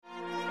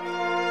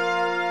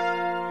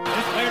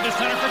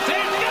center for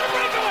Taves. He got a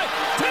breakaway.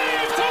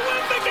 Taves to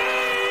win the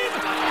game.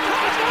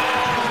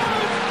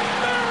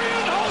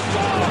 Marian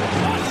Hossa,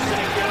 a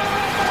singular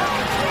effort.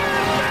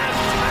 Third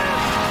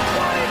best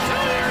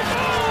 22 years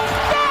old.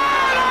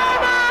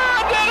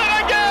 Did it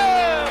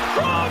again.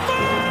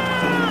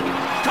 Crawford.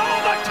 Call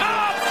the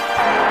cops.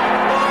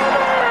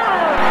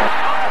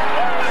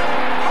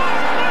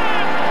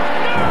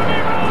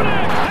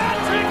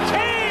 Patrick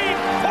Kane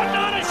putting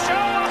on a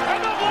show,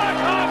 and the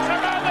Blackhawks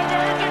are on the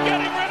verge of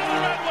getting rid of the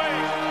Red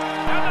Wings.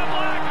 And the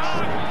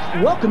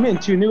Blackhawks. Welcome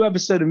into a new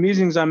episode of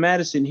Musings on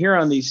Madison here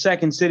on the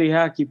Second City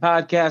Hockey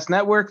Podcast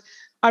Network.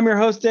 I'm your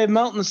host, Dave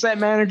Melton, the site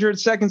manager at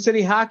Second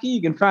City Hockey.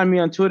 You can find me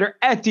on Twitter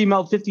at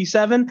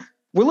DMelt57.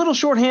 We're a little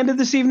shorthanded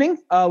this evening.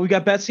 We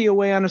got Betsy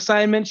away on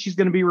assignment. She's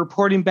going to be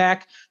reporting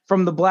back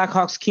from the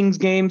Blackhawks-Kings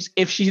games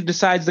if she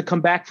decides to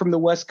come back from the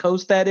West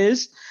Coast, that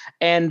is.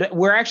 And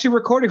we're actually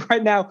recording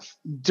right now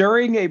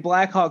during a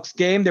Blackhawks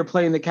game. They're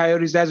playing the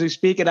Coyotes as we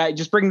speak, and I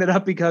just bring that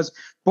up because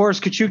Boris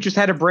Kachuk just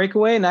had a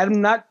breakaway, and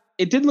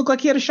it didn't look like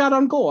he had a shot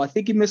on goal. I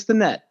think he missed the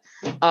net.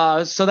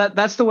 So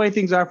that's the way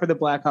things are for the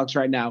Blackhawks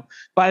right now.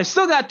 But I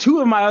still got two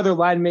of my other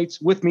line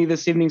mates with me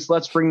this evening, so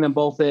let's bring them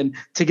both in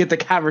to get the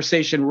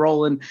conversation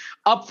rolling.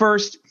 Up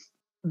first,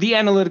 the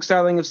analytics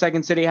darling of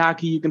Second City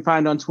Hockey. You can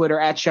find on Twitter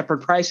at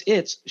Shepherd Price.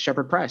 It's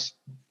Shepherd Price.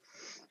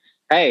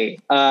 Hey,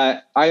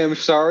 I am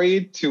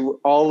sorry to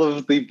all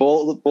of the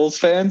Bulls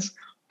fans,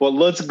 but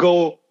let's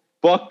go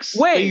Bucks,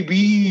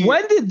 baby.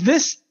 When did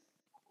this?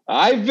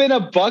 I've been a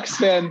Bucks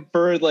fan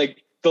for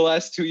like the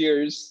last 2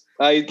 years.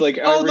 The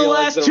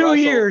last 2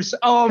 years.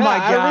 Oh my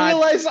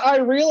God! I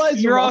realized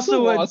you're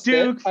also a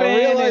Duke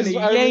fan and a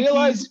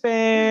Yankees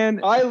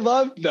fan. I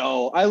loved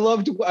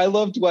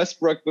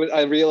Westbrook, but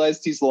I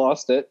realized he's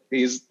lost it.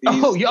 He's you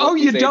don't.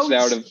 You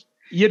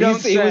don't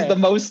say. He was the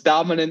most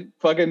dominant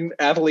fucking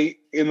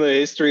athlete in the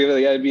history of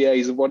the NBA.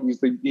 He's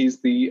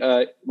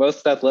the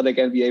most athletic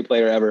NBA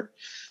player ever,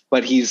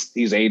 but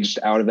he's aged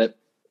out of it.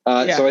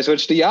 So I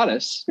switched to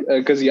Giannis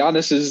because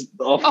Giannis is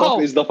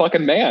the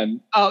fucking man.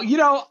 Oh,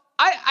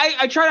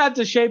 I try not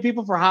to shame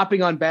people for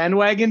hopping on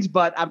bandwagons,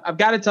 but I've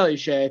got to tell you,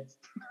 Shay,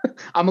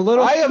 I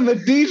am a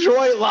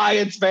Detroit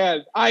Lions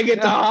fan. I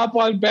get to hop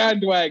on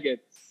bandwagon.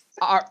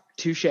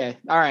 Touche. All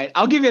right,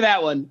 I'll give you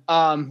that one.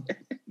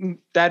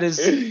 That is.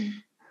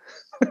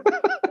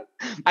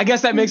 I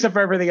guess that makes up for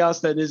everything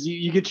else. That is,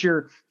 you get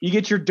your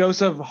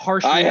dose of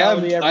harsh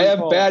reality. I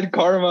have bad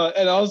karma,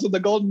 and also the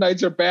Golden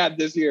Knights are bad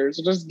this year.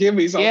 So just give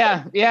me something.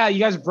 Yeah. You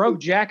guys broke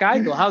Jack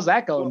Eichel. How's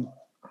that going?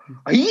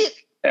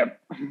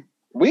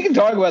 We can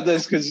talk about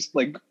this because,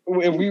 like,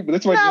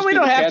 that's why we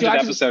don't have to.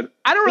 Episode.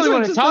 I don't really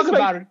want to talk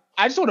about it.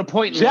 I just want to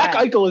point. Jack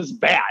Eichel is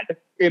bad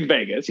in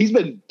Vegas. He's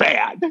been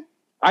bad.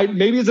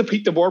 Maybe it's a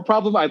Pete DeBoer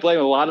problem. I blame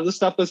a lot of the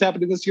stuff that's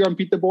happening this year on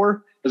Pete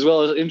DeBoer, as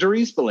well as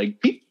injuries. But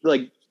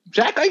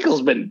Jack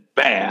Eichel's been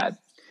bad.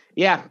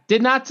 Yeah,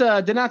 did not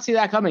see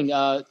that coming.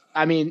 I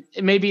mean,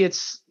 maybe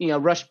it's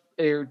rush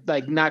or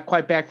like not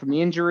quite back from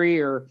the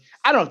injury, or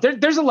I don't know.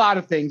 There's a lot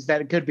of things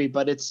that it could be,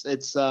 but it's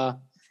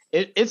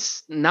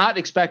not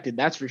expected.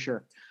 That's for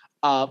sure.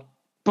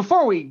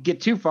 Before we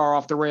get too far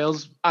off the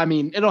rails, I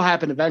mean, it'll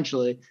happen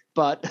eventually.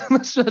 But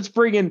let's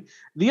bring in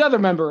the other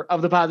member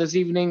of the pod this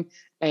evening,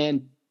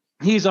 and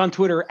he's on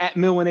Twitter at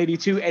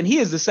Mill182, and he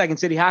is the Second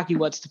City Hockey.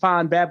 What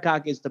Stefan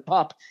Babcock is the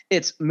pup.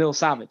 It's Mill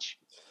Savage.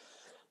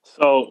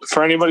 So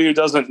for anybody who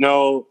doesn't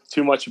know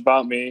too much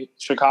about me,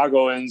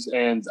 Chicagoans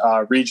and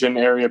region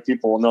area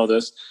people will know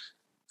this.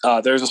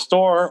 There was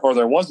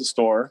a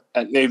store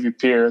at Navy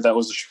Pier that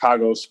was a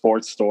Chicago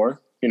sports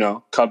store.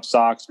 Cubs,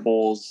 Sox,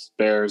 Bulls,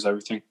 Bears,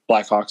 everything,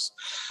 Blackhawks.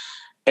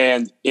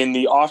 And in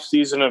the off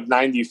season of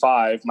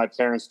 '95, my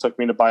parents took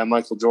me to buy a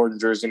Michael Jordan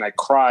jersey, and I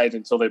cried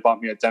until they bought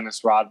me a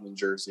Dennis Rodman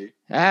jersey.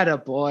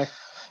 Attaboy.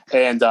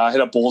 And I had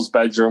a Bulls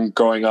bedroom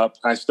growing up.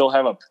 I still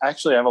have a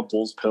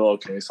Bulls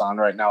pillowcase on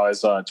right now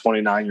as a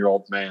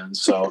 29-year-old man.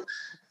 So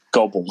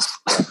go Bulls.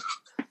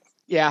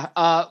 Yeah.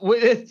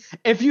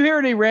 If you hear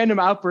any random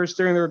outbursts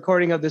during the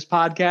recording of this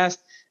podcast,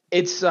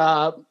 it's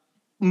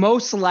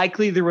most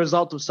likely the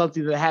result of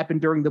something that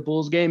happened during the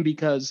Bulls game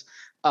because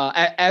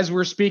as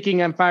we're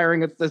speaking, I'm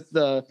firing at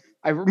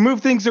I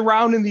removed things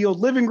around in the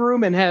old living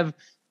room and have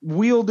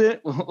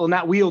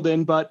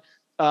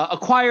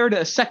acquired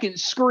a second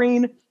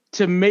screen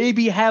to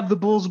maybe have the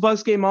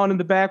Bulls-Bucks game on in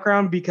the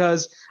background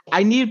because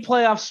I need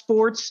playoff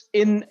sports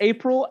in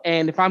April,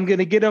 and if I'm going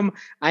to get them,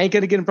 I ain't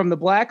going to get them from the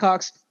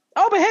Blackhawks.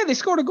 Oh, but hey, they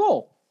scored a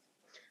goal.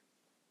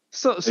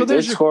 So they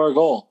did score a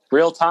goal.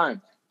 Real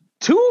time.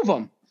 Two of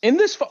them in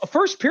this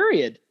first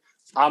period.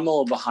 I'm a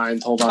little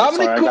behind. Hold on.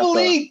 Dominic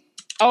Kubalik.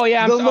 Oh,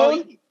 yeah. The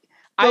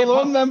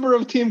lone member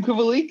of Team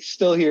Kubalik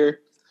still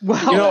here.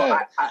 Well,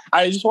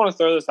 I just want to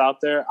throw this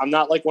out there. I'm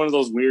not like one of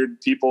those weird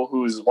people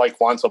who's like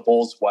wants a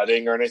Bulls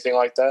wedding or anything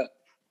like that.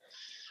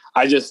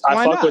 I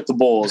fuck with the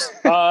Bulls.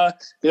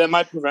 That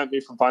might prevent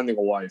me from finding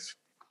a wife.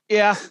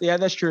 Yeah,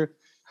 that's true.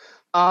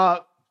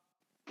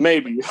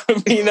 Maybe.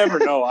 You never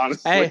know,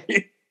 honestly.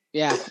 Hey,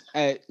 yeah.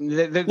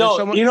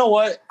 You know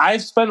what?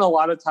 I've spent a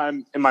lot of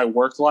time in my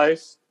work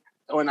life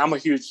when I'm a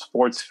huge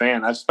sports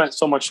fan, I've spent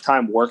so much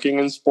time working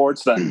in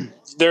sports that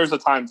there's a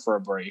time for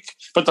a break.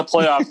 But the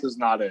playoffs is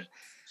not it.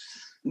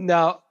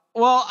 No.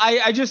 Well,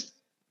 I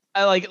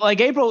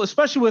like April,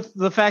 especially with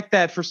the fact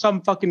that for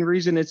some fucking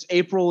reason it's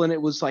April and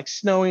it was like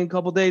snowing a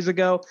couple days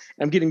ago.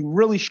 And I'm getting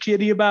really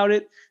shitty about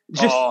it.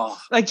 Just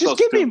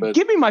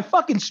give me my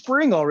fucking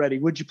spring already,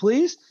 would you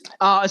please?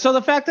 So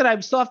the fact that I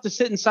still have to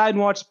sit inside and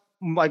watch,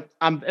 like,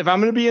 if I'm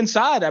going to be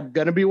inside, I'm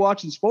going to be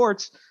watching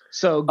sports.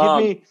 So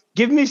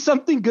give me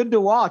something good to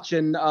watch.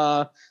 And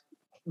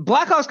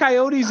Blackhawks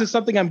Coyotes is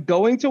something I'm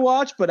going to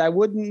watch, but I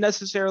wouldn't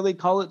necessarily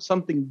call it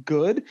something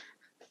good.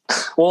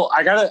 Well,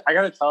 I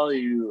gotta tell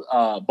you,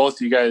 both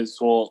of you guys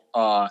will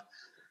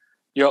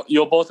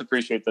you'll both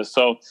appreciate this.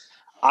 So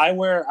I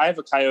have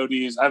a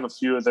Coyotes. I have a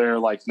few of their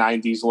like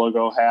 90s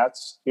logo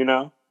hats, you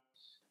know,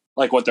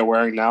 like what they're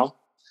wearing now.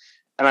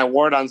 And I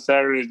wore it on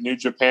Saturday to New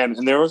Japan,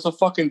 and there was a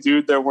fucking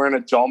dude there wearing a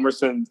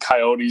Hjalmarsson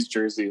Coyotes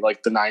jersey,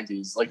 like the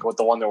 90s, like what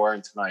the one they're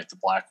wearing tonight, the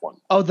black one.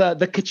 Oh, the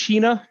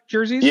Kachina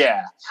jerseys?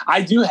 Yeah,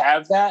 I do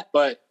have that,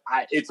 but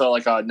it's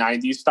like a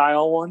 90s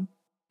style one.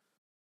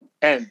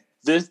 And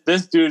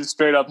this dude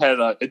straight up had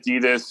a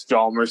Adidas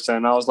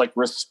Hjalmarsson. I was like,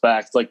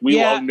 respect. Like, we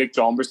love Nick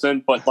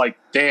Hjalmarsson, but like,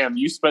 damn,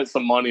 you spent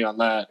some money on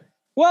that.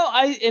 Well,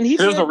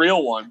 here's a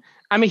real one.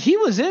 I mean, he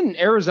was in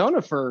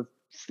Arizona for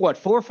what,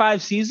 4 or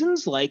 5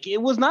 seasons? Like,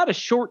 it was not a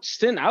short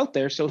stint out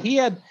there. So he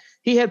had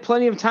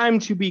plenty of time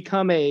to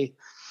become a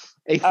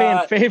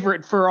fan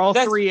favorite for all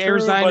three true,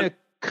 Arizona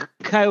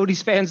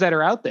Coyotes fans that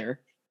are out there.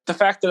 The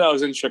fact that I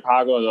was in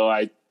Chicago,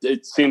 though,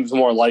 it seems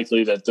more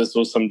likely that this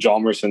was some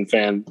Hjalmarsson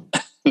fan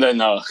than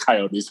a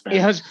Coyotes fan.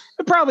 Yeah,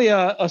 probably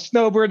a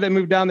snowbird that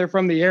moved down there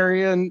from the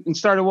area and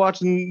started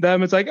watching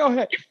them. It's like, oh,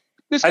 hey,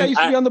 this guy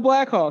used to be on the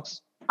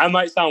Blackhawks. I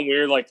might sound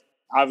weird, like,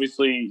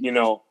 obviously, you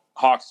know,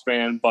 Hawks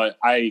fan, but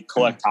I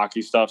collect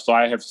hockey stuff, so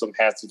I have some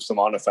hats of some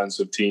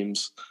unoffensive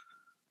teams.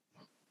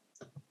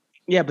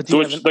 Yeah, but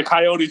the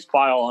Coyotes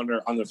file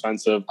under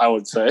unoffensive, I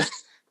would say.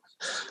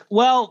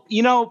 Well,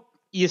 you know,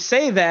 you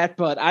say that,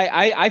 but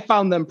I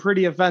found them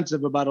pretty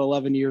offensive about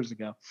 11 years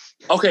ago.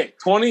 Okay,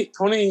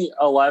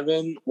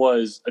 2011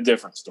 was a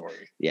different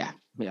story. Yeah,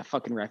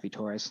 fucking Rafi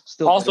Torres.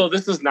 Still also, better.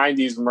 This is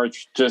 90s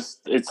merch. Just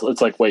it's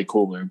like way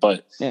cooler,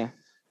 but yeah.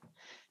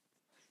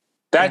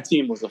 That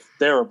team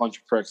they were a bunch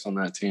of pricks on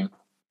that team.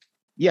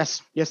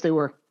 Yes, they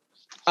were.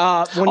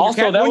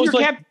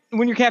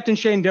 When you're Captain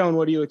Shane Doan,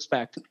 what do you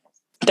expect?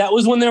 That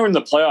was when they were in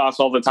the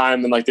playoffs all the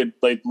time, and like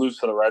they'd lose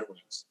to the Red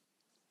Wings.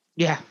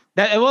 Yeah,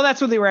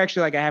 that's when they were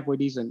actually like a halfway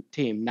decent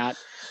team, not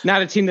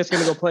a team that's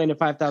going to go play in a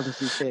 5,000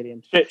 seat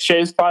stadium.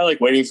 Shay's probably like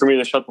waiting for me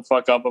to shut the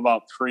fuck up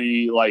about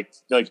like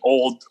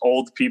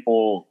old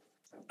people.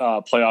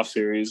 Playoff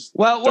series.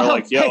 Well,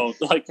 like, yo, hey,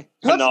 like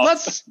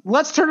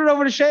let's turn it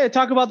over to Shay and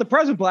talk about the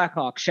present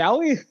Blackhawks, shall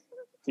we?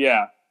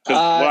 Yeah, because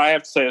what I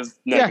have to say is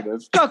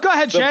negative. Yeah. Go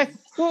ahead, Shay.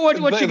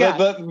 What you got?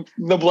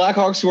 The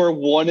Blackhawks were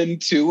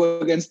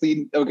 1-2 against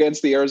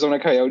the Arizona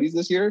Coyotes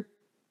this year.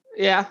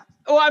 Yeah.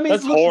 Well, I mean,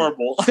 that's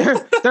horrible.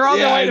 They're on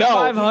their way to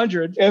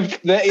 500.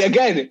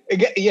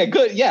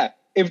 Good. Yeah,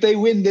 if they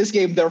win this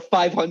game, they're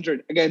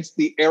 500 against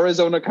the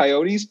Arizona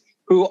Coyotes,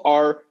 who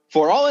are,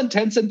 for all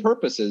intents and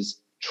purposes,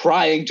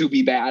 trying to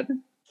be bad.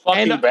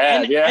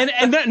 Bad, yeah.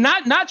 And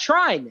not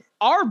trying,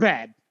 are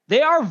bad.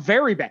 They are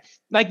very bad.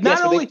 Like,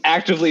 not only they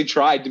actively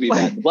tried to be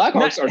bad. The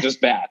Blackhawks are just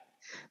bad.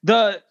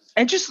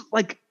 And just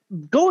like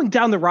going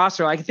down the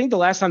roster, like, I think the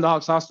last time the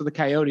Hawks lost to the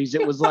Coyotes,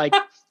 it was like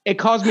it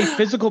caused me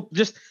physical.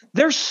 Just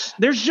there's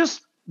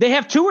just they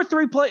have 2 or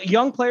 3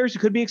 young players who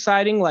could be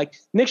exciting. Like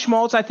Nick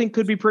Schmaltz, I think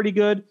could be pretty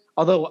good.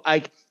 Although,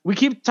 like, we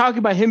keep talking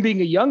about him being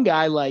a young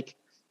guy, like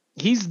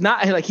he's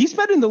not. Like, he's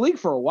been in the league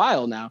for a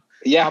while now.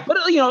 Yeah, but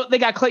you know, they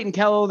got Clayton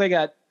Keller.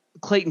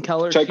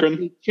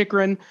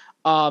 Chikrin.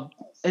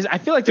 I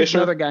feel like there's Fisher.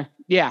 another guy.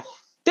 Yeah,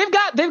 they've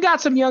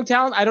got some young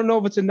talent. I don't know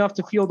if it's enough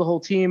to field the whole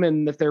team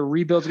and if their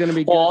rebuild's going to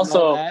be good.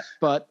 Also,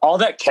 but all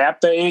that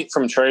cap they ate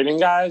from trading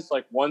guys,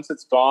 like once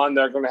it's gone,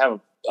 they're going to have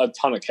a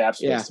ton of cap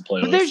space to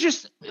play with. But there's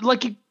just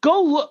like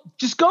go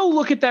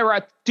look at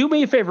that. Do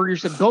me a favor,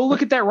 go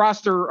look at that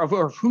roster of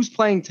who's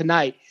playing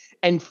tonight.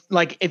 And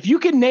like, if you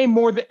can name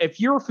if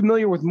you're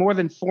familiar with more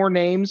than 4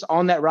 names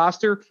on that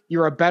roster,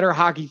 you're a better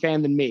hockey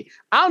fan than me.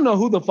 I don't know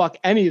who the fuck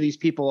any of these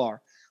people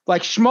are.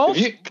 Like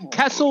Schmaltz,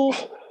 Kessel.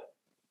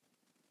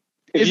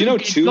 If you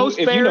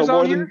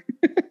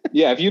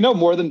know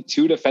more than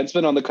 2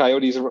 defensemen on the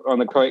Coyotes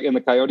in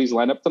the Coyotes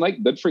lineup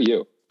tonight, good for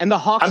you. And the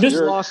Hawks just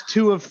lost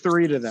 2 of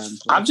 3 to them.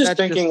 Like, I'm just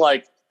thinking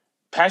like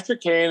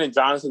Patrick Kane and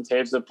Jonathan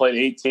Toews have played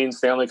 18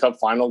 Stanley Cup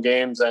final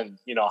games, and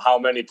you know how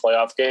many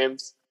playoff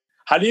games.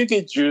 How do you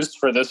get juiced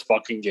for this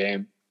fucking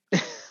game?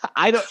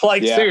 I don't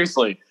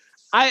seriously.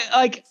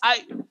 I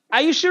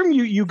assume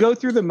you go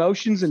through the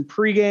motions in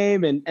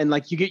pregame and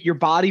like you get your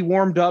body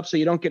warmed up so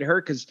you don't get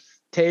hurt, because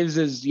Toews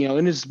is, you know,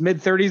 in his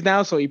mid-30s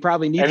now, so he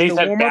probably needs to warm up.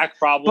 And he's had back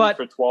problems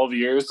for 12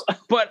 years.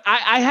 But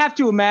I have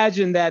to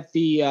imagine that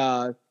the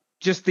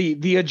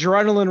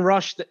adrenaline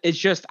rush is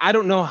just, I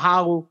don't know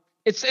how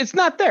it's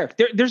not there.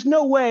 There's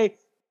no way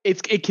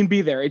it can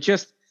be there. It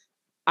just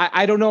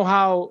I don't know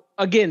how,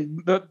 again,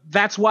 but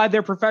that's why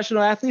they're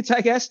professional athletes,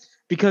 I guess,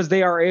 because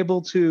they are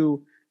able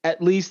to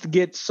at least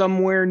get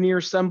somewhere near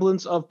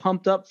semblance of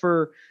pumped up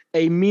for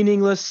a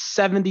meaningless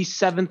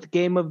 77th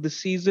game of the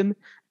season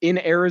in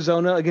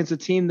Arizona against a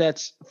team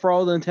that's, for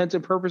all the intents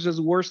and purposes,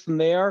 worse than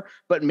they are,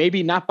 but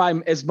maybe not by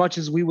as much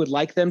as we would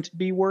like them to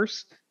be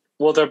worse.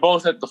 Well, they're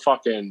both at the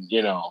fucking,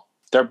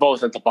 they're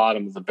both at the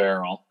bottom of the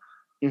barrel.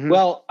 Mm-hmm.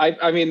 Well,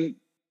 I mean,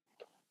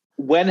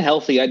 when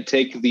healthy, I'd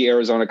take the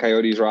Arizona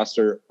Coyotes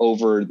roster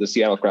over the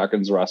Seattle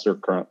Kraken's roster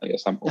currently at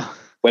some point.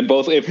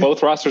 If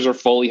both rosters are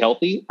fully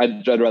healthy,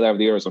 I'd rather have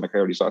the Arizona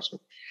Coyotes roster.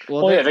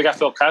 Well, yeah, they got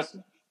Phil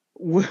Kessel.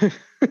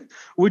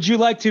 Would you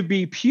like to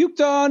be puked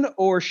on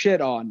or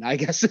shit on? I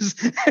guess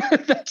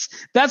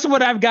that's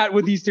what I've got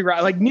with these two.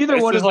 Like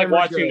neither one is like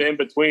watching the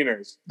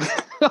in-betweeners.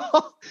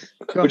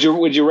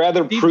 Would you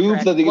rather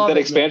prove that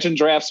expansion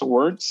drafts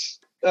weren't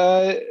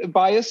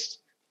biased,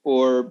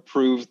 or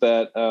prove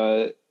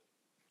that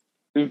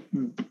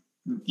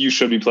you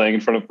should be playing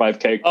in front of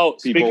 5K? Oh,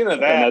 speaking of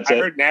that, I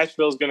heard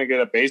Nashville's going to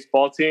get a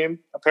baseball team.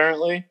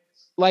 Apparently,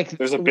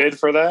 there's a bid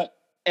for that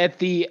at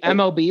the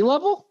MLB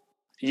level.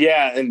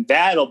 Yeah, and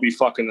that'll be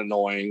fucking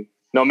annoying.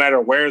 No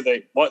matter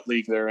what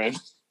league they're in.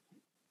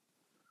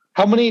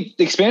 How many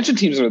expansion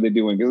teams are they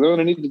doing? Because they're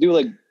going to need to do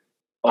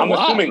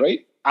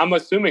right? I'm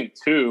assuming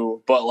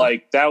 2,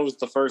 but that was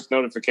the first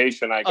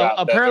notification I got.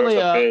 Apparently,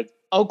 that there was a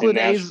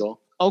bid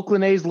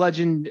Oakland A's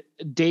legend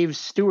Dave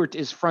Stewart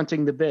is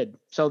fronting the bid.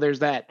 So there's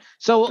that.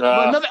 So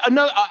another.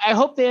 I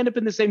hope they end up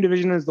in the same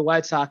division as the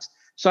White Sox.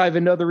 So I have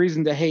another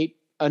reason to hate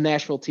a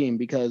Nashville team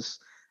because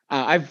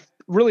I've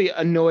really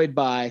annoyed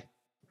by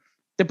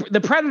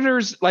the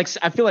Predators. I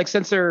feel like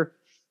since their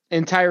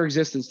entire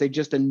existence, they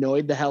just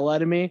annoyed the hell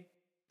out of me.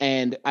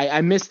 And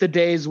I miss the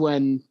days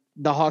when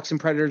the Hawks and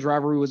Predators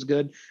rivalry was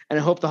good. And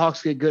I hope the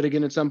Hawks get good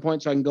again at some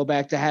point so I can go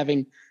back to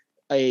having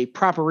a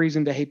proper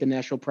reason to hate the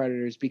Nashville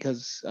Predators,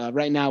 because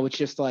right now it's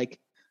just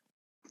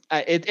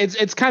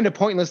it's kind of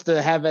pointless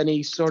to have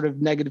any sort of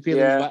negative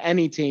feelings about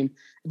any team.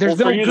 There's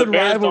no good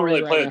rivalry. Don't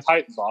really play the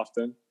Titans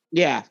often.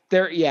 Yeah,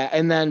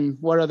 and then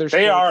what other?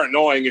 They are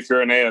annoying if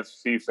you're an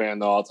AFC fan,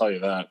 though. I'll tell you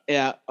that.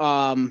 Yeah.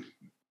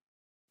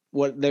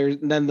 What there?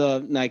 Then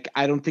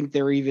I don't think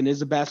there even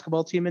is a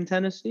basketball team in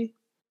Tennessee.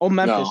 Oh,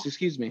 Memphis. No.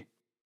 Excuse me.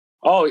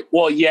 Oh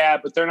well, yeah,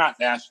 but they're not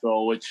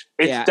Nashville, which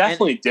it's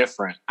definitely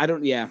different. I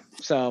don't. Yeah.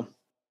 So.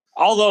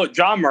 Although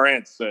John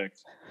Morant's sick.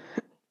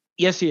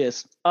 Yes, he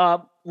is.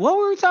 What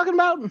were we talking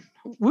about?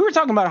 We were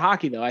talking about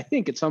hockey, though, I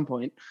think, at some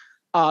point.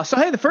 So,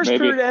 hey, the first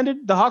period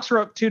ended. The Hawks were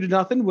up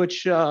 2-0,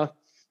 which,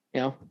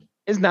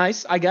 is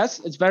nice, I guess.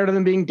 It's better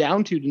than being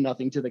down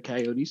 2-0 to the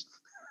Coyotes.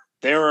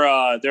 They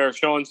were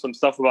showing some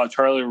stuff about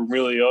Charlie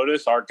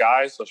Roumeliotis, our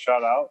guy, so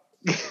shout out.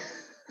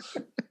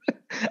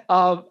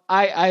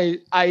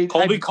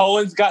 Colby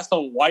Cohen's got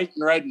some white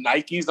and red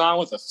Nikes on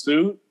with a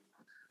suit.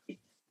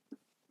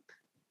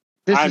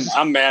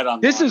 I'm mad on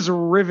this. Is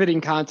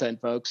riveting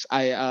content, folks.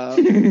 I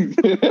don't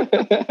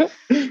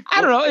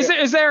know.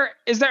 Is there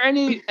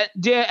any?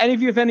 Do any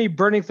of you have any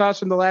burning thoughts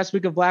from the last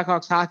week of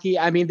Blackhawks hockey?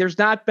 I mean, there's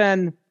not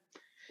been.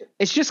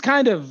 It's just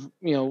kind of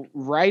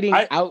writing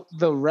out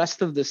the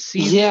rest of the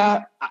season.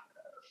 Yeah,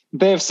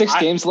 they have 6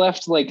 games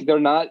left. They're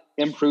not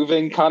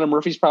improving. Connor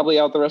Murphy's probably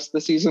out the rest of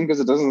the season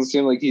because it doesn't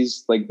seem like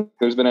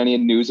there's been any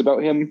news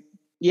about him.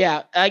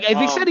 Yeah,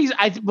 they said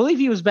I believe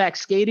he was back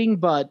skating,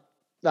 but.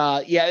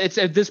 It's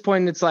at this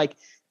point. It's why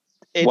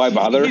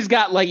bother? He's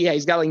got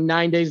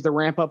 9 days to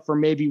ramp up for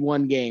maybe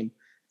one game.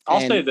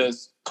 I'll say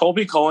this: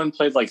 Colby Cohen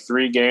played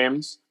 3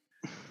 games.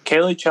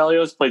 Kaylee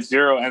Chelios played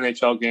 0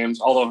 NHL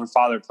games, although her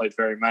father played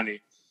very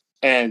many.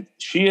 And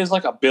she is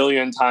 1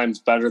 billion times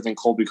better than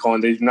Colby Cohen.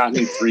 They do not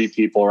need 3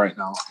 people right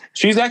now.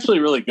 She's actually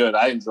really good.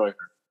 I enjoy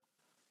her.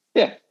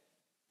 Yeah.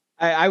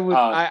 I would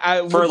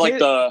for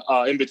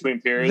the in between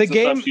periods. The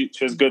game, stuff, she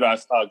has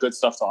good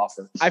stuff to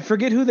offer. I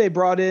forget who they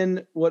brought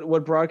in.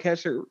 What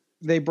broadcaster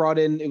they brought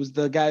in? It was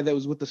the guy that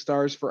was with the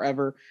Stars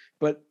forever.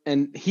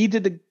 And he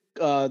did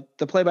the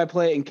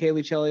play-by-play, and Kaylee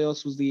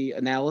Chelios was the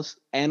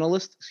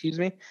analyst. Excuse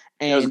me.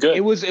 And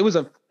it was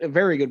a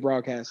very good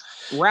broadcast.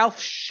 Ralph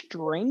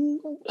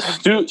Stringle.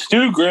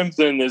 Stu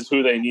Grimson is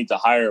who they need to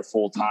hire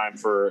full time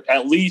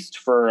at least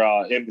for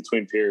in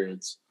between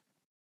periods.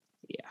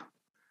 Yeah.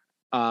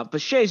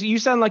 But Shay, you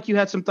sound like you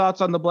had some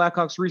thoughts on the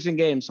Blackhawks' recent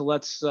game, so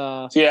let's.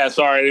 Yeah,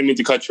 sorry, I didn't mean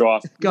to cut you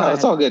off. No,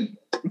 it's all good.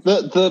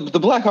 The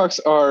Blackhawks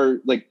are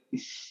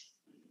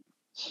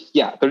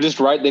they're just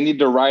right. They need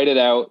to ride it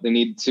out. They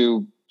need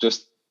to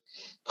just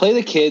play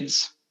the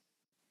kids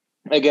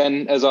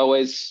again, as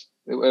always,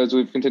 as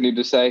we've continued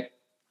to say.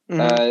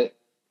 Mm-hmm.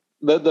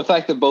 The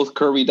fact that both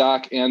Kirby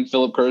Dach and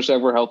Philip Kurashev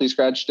were healthy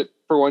scratched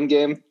for one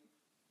game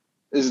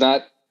is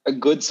not a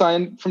good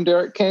sign from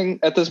Derek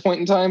King at this point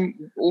in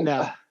time.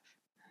 No.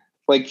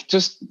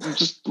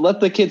 Just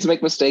let the kids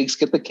make mistakes.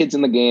 Get the kids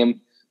in the game.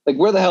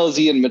 Where the hell is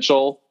Ian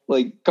Mitchell?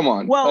 Come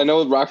on. Well, I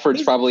know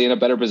Rockford's probably in a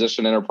better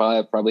position and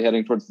are probably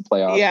heading towards the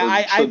playoffs.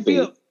 Yeah,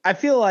 I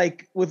feel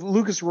like with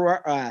Lucas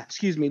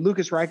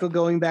Reichel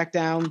going back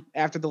down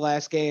after the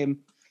last game,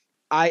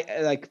 I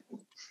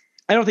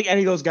I don't think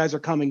any of those guys are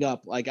coming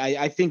up. Like,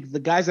 I think the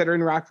guys that are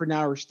in Rockford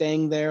now are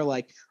staying there.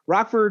 Like,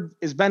 Rockford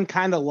has been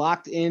kind of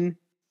locked in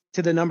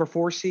to the number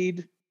 4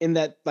 seed in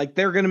that, like,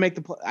 they're going to make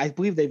I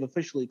believe they've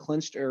officially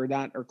clinched or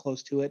not, or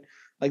close to it.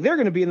 Like, they're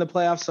going to be in the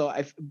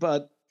playoffs.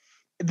 But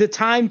the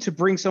time to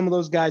bring some of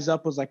those guys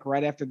up was like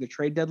right after the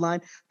trade deadline.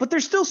 But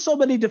there's still so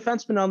many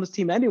defensemen on this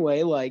team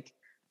anyway. Like,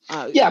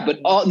 but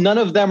none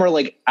of them are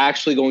like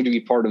actually going to be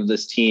part of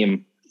this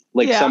team.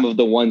 Like some of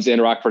the ones in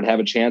Rockford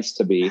have a chance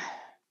to be.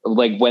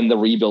 Like when the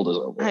rebuild is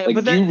over.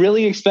 Like, do you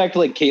really expect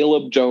like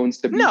Caleb Jones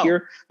to be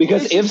here?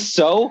 Because if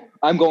so,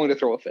 I'm going to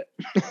throw a fit.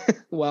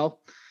 Well,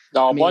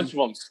 a bunch of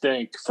them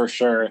stink for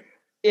sure.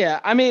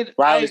 Yeah, I mean,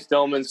 Riley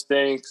Stillman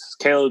stinks.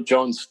 Caleb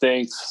Jones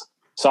stinks.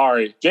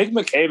 Sorry, Jake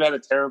McCabe had a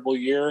terrible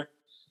year.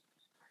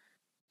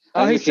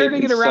 He's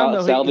turning it around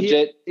though.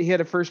 He had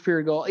a first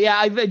period goal.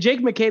 Yeah, Jake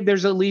McCabe.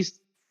 There's at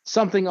least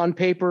something on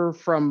paper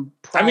from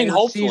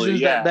prior seasons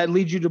that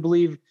leads you to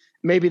believe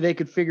maybe they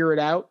could figure it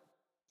out.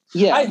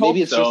 Yeah,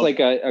 maybe it's just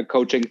like a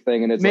coaching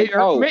thing, and it's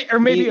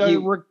maybe a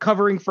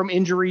recovering from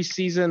injury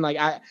season. Like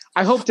I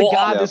hope to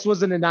God this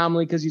was an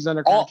anomaly because he's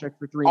under contract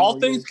for 3 years.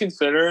 All things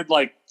considered,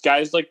 like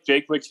guys like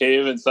Jake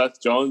McCabe and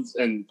Seth Jones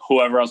and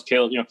whoever else,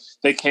 Caleb,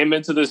 they came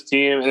into this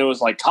team and it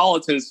was like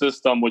Colleton's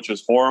system, which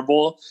was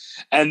horrible,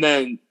 and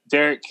then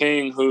Derek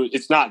King, who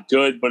it's not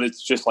good, but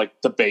it's just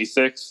like the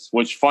basics,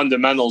 which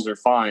fundamentals are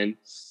fine.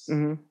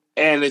 Mm-hmm.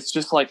 And it's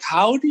just like,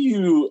 how do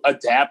you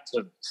adapt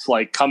to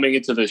like coming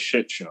into this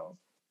shit show?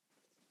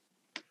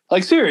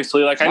 Like,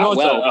 seriously, like, I know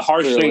it's a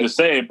harsh thing to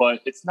say,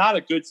 but it's not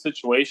a good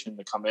situation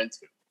to come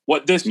into.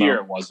 What this year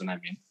it wasn't, I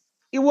mean.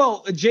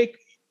 Well, Jake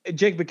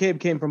McCabe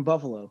came from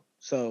Buffalo,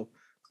 so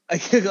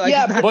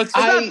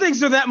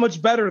things are that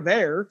much better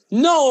there.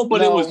 No,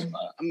 but it was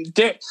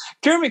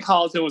Jeremy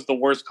Colleton was the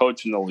worst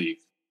coach in the league.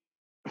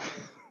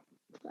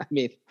 I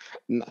mean,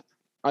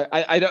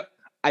 I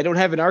don't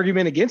have an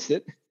argument against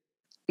it.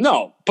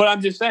 No, but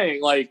I'm just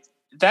saying, like,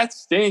 that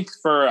stinks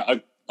for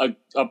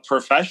a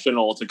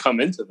professional to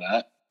come into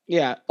that.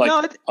 Yeah.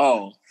 Well,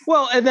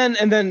 and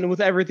then with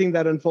everything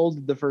that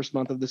unfolded the first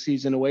month of the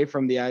season away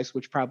from the ice,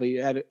 which probably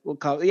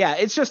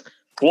it's just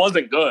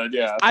wasn't good.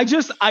 Yeah.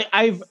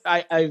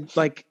 I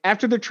like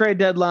after the trade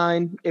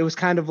deadline, it was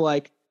kind of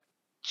like,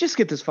 just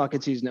get this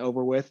fucking season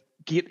over with.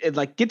 Get to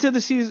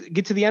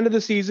the end of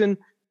the season,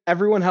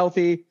 everyone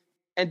healthy,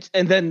 and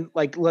then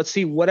like let's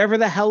see whatever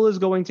the hell is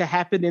going to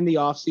happen in the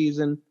off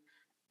season,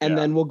 and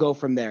then we'll go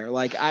from there.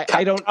 Like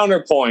I don't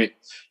counterpoint.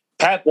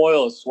 Pat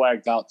Boyle is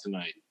swagged out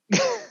tonight.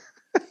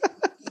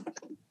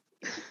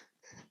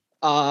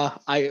 I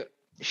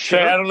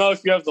don't know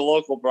if you have the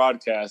local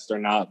broadcast or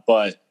not,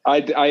 but I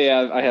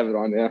have it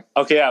on. Yeah.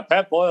 Okay. Yeah.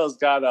 Pat Boyle's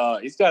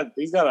got he's got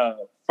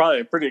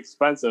probably a pretty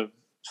expensive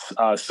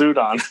suit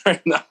on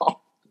right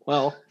now.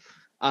 Well,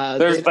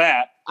 there's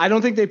that. I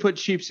don't think they put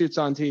cheap suits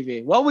on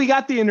TV. Well, we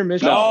got the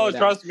intermission. No,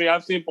 trust me,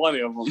 I've seen plenty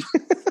of them.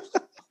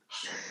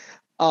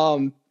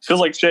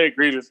 Feels like Shay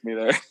agreed with me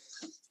there.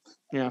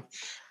 Yeah.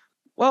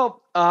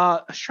 Well,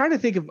 I was trying to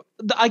think of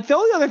like the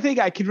only other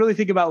thing I could really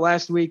think about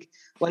last week,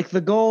 like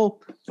the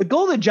goal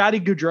that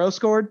Johnny Gaudreau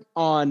scored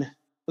on,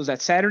 was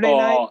that Saturday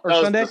night or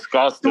Sunday?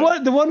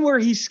 The one where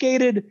he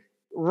skated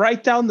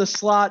right down the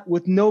slot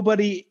with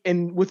nobody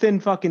within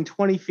fucking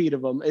 20 feet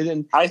of him.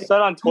 And I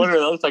said on Twitter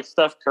that looks like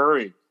Steph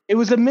Curry. It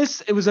was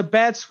it was a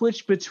bad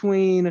switch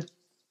between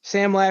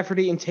Sam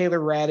Lafferty and Taylor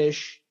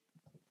Radish,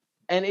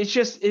 and I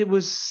just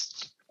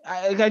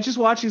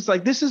watched. It's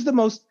like, this is the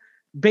most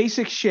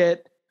basic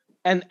shit.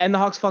 And the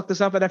Hawks fucked this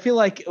up, and I feel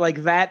like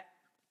that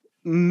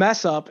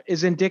mess up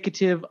is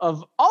indicative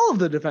of all of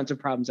the defensive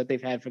problems that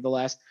they've had for the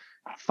last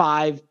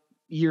 5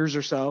 years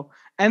or so.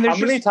 And how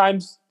many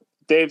times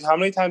do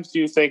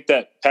you think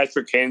that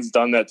Patrick Kane's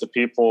done that to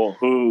people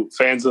who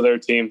fans of their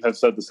team have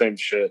said the same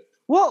shit?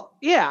 Well,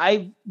 yeah,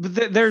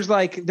 there's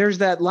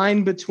that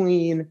line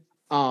between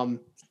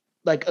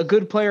like a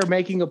good player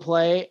making a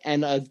play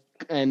and a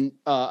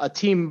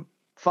team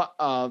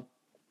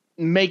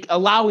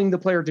allowing the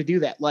player to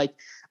do that. Like,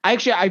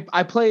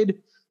 I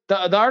played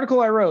the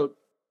article I wrote,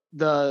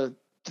 the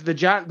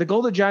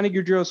goal that Johnny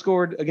Gaudreau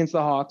scored against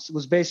the Hawks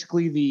was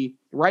basically the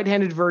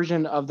right-handed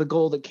version of the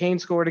goal that Kane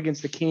scored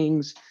against the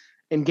Kings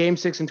in Game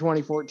 6 in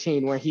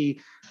 2014, where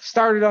he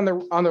started on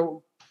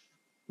the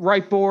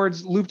right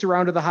boards, looped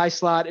around to the high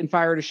slot, and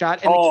fired a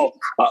shot. And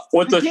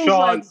with the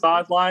Sean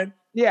sideline.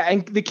 Yeah,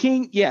 and the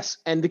Kings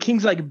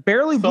like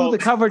barely blew the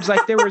coverage,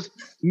 like there was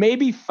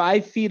maybe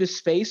 5 feet of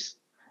space,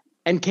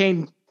 and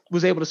Kane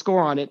was able to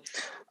score on it.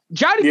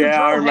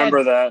 I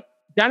remember that.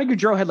 Johnny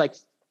Gaudreau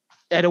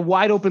had a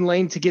wide open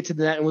lane to get to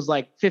the net and was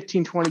like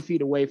 15, 20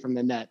 feet away from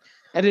the net.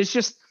 And it's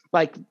just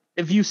like,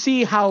 if you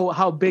see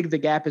how big the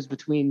gap is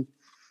between,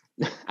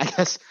 I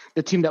guess,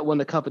 the team that won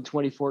the cup in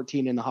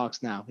 2014 and the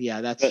Hawks now.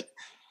 Yeah, that's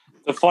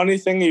the funny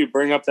thing. You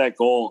bring up that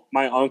goal.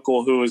 My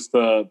uncle, who was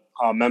the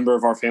member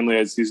of our family,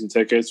 had season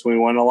tickets. We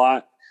went a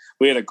lot.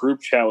 We had a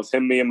group chat with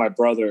him, me, and my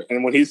brother.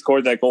 And when he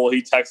scored that goal,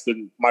 he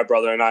texted my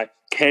brother and I,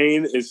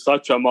 "Kane is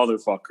such a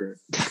motherfucker."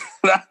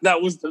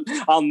 that was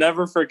I'll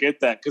never forget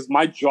that because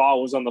my jaw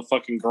was on the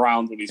fucking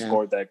ground when he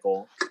scored that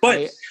goal.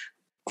 But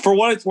for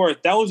what it's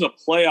worth, that was a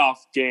playoff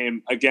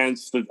game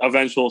against the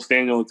eventual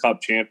Stanley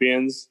Cup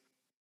champions.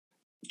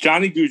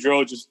 Johnny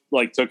Gaudreau just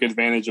took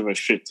advantage of a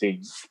shit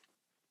team.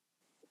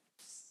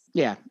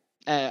 Yeah,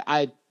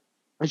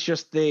 it's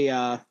just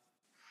I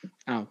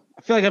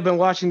feel like I've been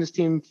watching this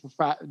team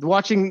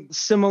watching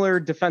similar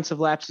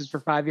defensive lapses for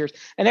 5 years.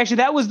 And actually,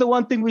 that was the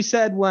one thing we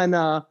said when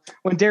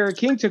Derek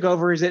King took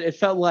over, is that it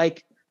felt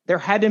like there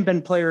hadn't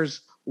been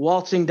players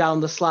waltzing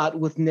down the slot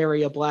with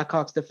nary a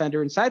Blackhawks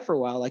defender inside for a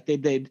while. Like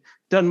they'd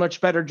done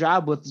much better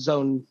job with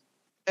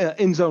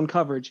in zone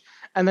coverage.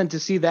 And then to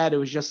see that, it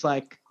was just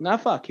like, nah,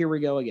 fuck, here we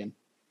go again.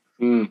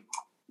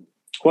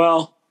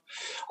 Well,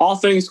 all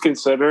things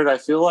considered, I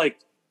feel like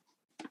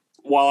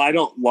while I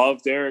don't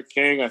love Derek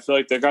King, I feel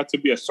like there got to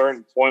be a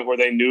certain point where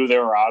they knew they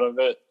were out of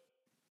it.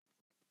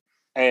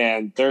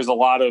 And there's a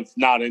lot of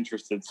not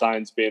interested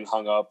signs being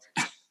hung up.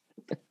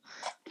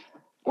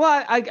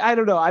 Well, I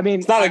don't know. I mean,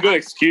 it's not a good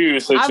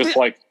excuse. It's just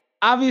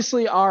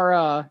obviously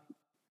our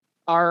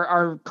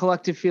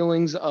collective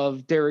feelings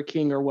of Derek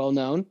King are well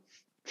known.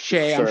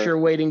 Shay, sure. I'm sure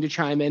waiting to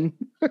chime in.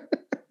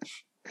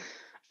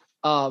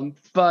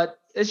 But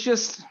it's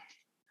just,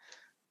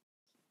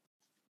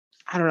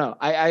 I don't know.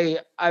 I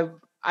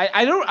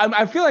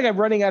feel like I'm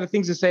running out of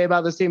things to say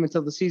about this team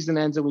until the season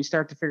ends and we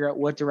start to figure out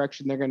what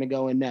direction they're going to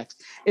go in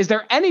next. Is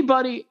there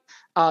anybody,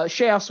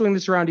 Shay, I'll swing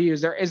this around to you.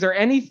 Is there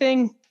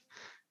anything,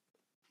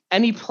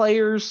 any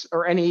players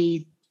or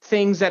any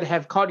things that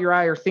have caught your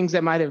eye or things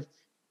that might have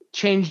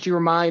changed your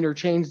mind or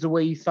changed the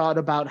way you thought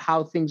about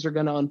how things are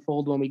going to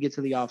unfold when we get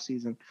to the off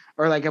season,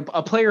 or like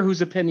a player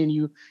whose opinion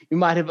you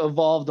might have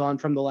evolved on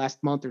from the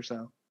last month or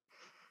so?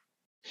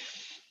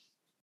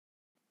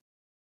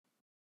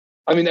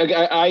 I mean,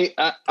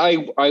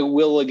 I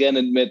will again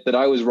admit that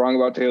I was wrong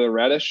about Taylor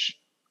Radish,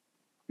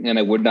 and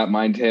I would not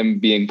mind him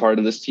being part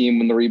of this team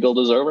when the rebuild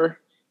is over,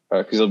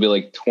 because he'll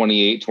be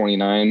 28,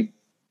 29.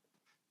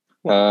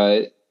 Yeah,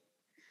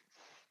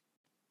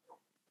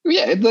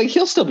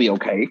 he'll still be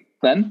okay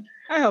then.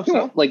 I hope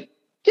so.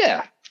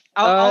 Yeah.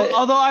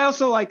 Although I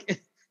also it's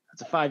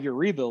a 5-year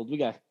rebuild. We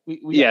got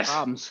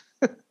problems.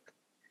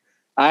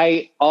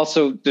 I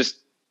also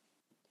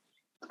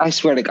I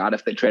swear to God,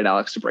 if they trade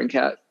Alex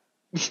DeBrincat.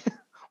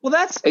 Well,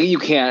 that's you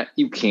can't.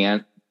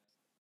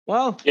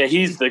 Well, yeah,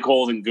 he's the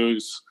golden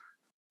goose.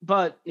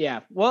 But yeah,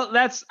 well,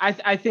 that's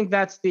I think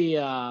that's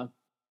the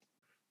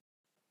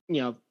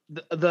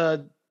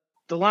the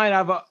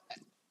line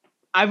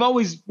I've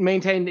always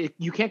maintained.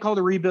 You can't call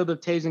the rebuild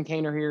of Taves and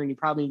Kane are here, and you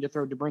probably need to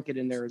throw DeBrincat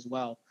in there as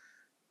well.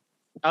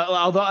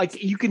 Although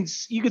you could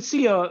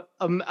see a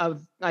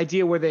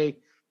idea where they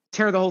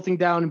tear the whole thing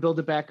down and build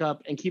it back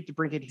up and keep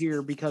DeBrincat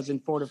here, because in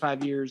 4 to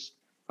 5 years,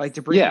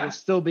 DeBrincat will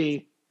still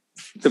be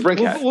DeBrincat.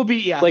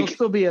 He'll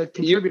still be a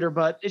contributor,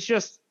 but it's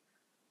just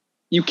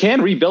you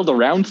can rebuild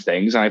around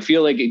things, and I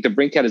feel like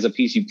DeBrincat is a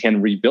piece you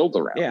can rebuild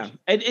around. Yeah,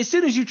 and as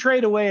soon as you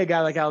trade away a guy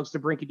like Alex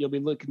DeBrincat, you'll be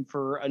looking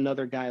for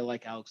another guy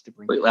like Alex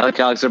DeBrincat. Like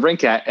Alex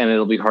DeBrincat, and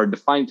it'll be hard to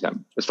find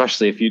him,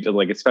 especially if you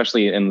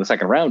especially in the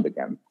second round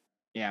again.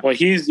 Yeah. Well,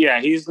 he's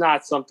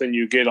not something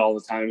you get all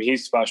the time.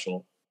 He's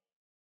special.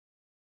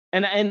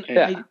 And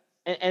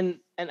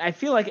I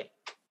feel like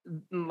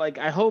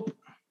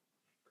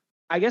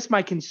I guess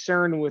my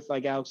concern with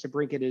Alex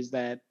DeBrincat is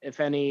that if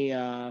any,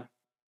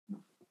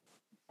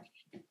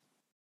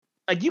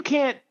 you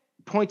can't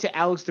point to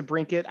Alex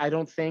DeBrincat, I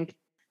don't think,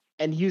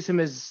 and use him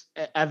as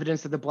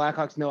evidence that the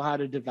Blackhawks know how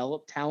to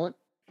develop talent.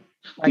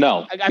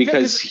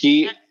 Because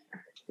he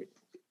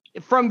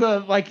from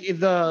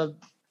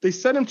they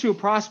sent him to a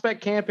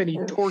prospect camp and he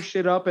tore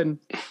shit up, and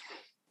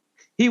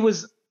he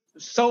was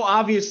so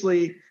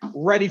obviously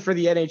ready for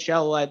the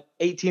NHL at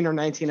 18 or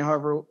 19,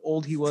 however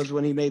old he was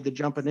when he made the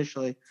jump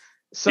initially.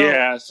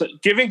 So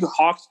giving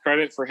Hawks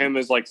credit for him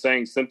is like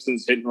saying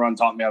Simpsons hit and run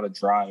taught me how to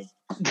drive.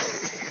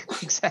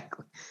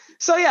 Exactly.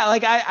 So yeah,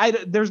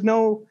 I there's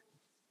no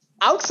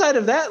outside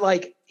of that,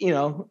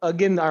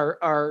 again,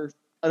 our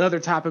another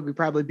topic we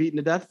probably beaten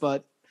to death,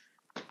 but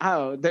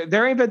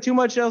there ain't been too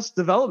much else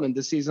development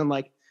this season.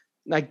 Like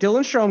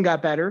Dylan Strome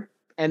got better,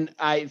 and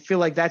I feel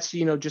like that's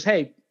just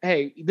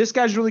hey, this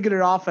guy's really good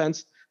at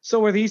offense.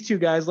 So are these two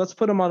guys. Let's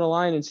put them on a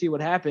line and see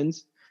what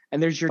happens.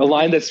 And there's your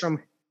line that's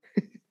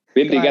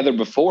been together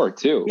before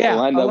too. Yeah, a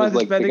line that was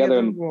together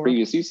in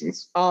previous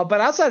seasons. But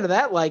outside of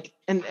that,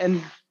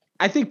 and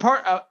I think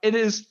it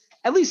is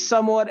at least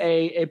somewhat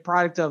a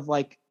product of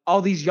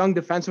all these young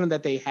defensemen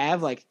that they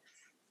have.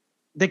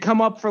 They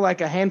come up for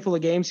a handful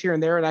of games here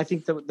and there, and I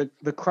think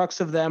the crux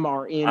of them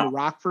are in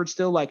Rockford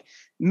still.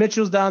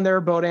 Mitchell's down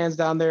there, Bodan's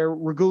down there,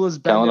 Regula's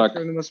been there for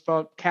the most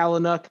part.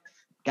 Kalynuk,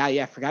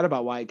 I forgot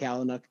about Wyatt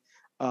Kalynuk,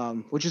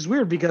 which is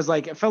weird because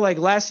it felt like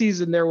last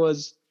season there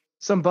was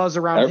some buzz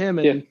around him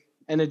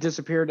and it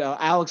disappeared.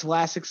 Alex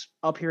Vlasic's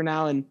up here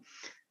now, and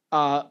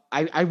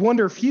I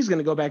wonder if he's going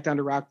to go back down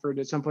to Rockford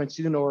at some point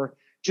soon, or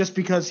just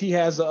because he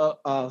has a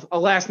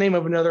last name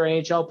of another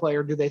NHL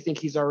player, do they think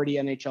he's already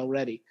NHL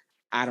ready?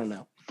 I don't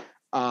know.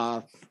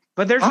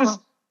 But there's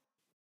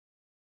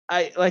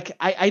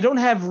I don't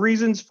have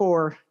reasons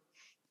for.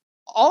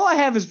 All I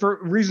have is for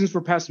reasons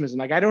for pessimism.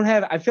 Like I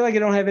feel like I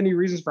don't have any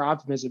reasons for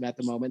optimism at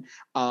the moment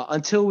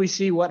until we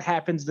see what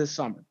happens this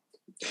summer.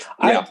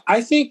 Yeah.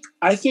 I think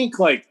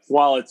like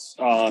while it's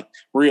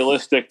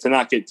realistic to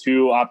not get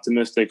too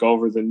optimistic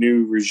over the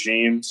new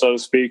regime, so to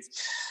speak,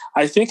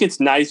 I think it's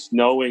nice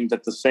knowing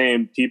that the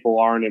same people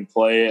aren't in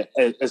play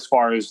as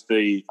far as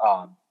the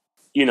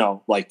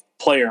like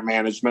player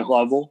management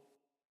level.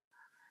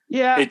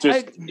 Yeah,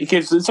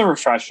 it's a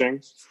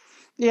refreshing.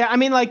 Yeah, I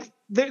mean, like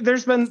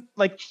there's been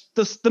like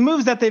the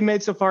moves that they've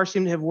made so far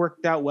seem to have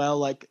worked out well.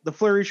 Like the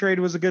Fleury trade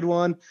was a good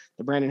one.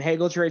 The Brandon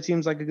Hagel trade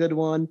seems like a good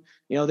one.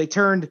 They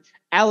turned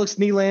Alex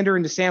Nylander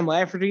into Sam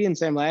Lafferty, and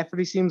Sam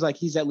Lafferty seems like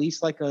he's at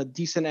least like a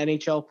decent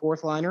NHL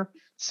fourth liner.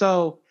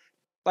 So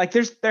like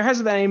there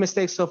hasn't been any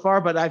mistakes so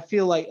far, but I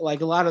feel like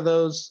a lot of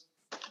those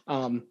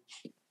are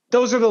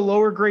the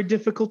lower grade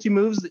difficulty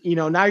moves.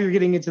 Now you're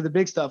getting into the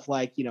big stuff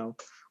like,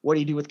 what do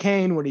you do with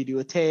Kane? What do you do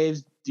with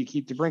Taves? Do you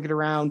keep DeBrincat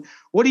around?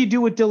 What do you do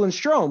with Dylan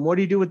Strome? What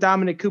do you do with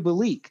Dominic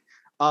Kubalik?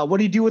 What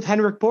do you do with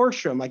Henrik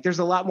Borgstrom? Like there's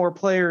a lot more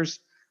players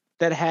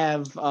that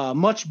have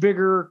much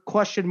bigger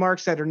question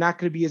marks that are not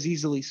going to be as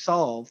easily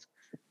solved.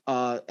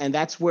 And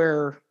that's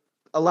where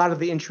a lot of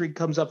the intrigue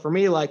comes up for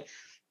me. Like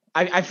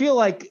I feel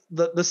like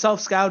the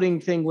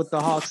self-scouting thing with the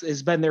Hawks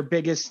has been their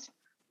biggest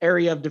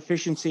area of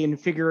deficiency in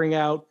figuring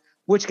out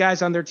which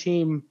guys on their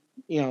team,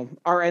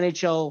 are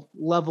NHL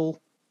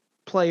level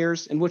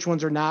players and which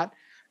ones are not.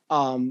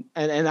 And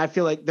I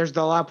feel like there's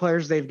a lot of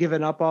players they've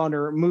given up on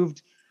or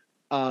moved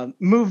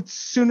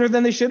sooner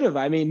than they should have.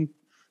 I mean,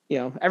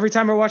 every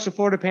time I watch the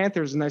Florida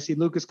Panthers and I see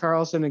Lucas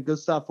Carlson and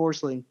Gustav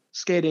Forsling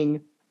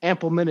skating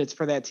ample minutes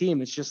for that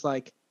team, it's just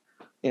like,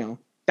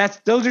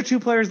 those are two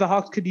players the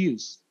Hawks could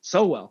use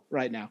so well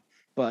right now,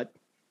 but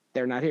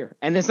they're not here.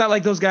 And it's not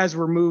like those guys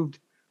were moved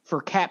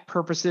for cap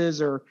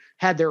purposes or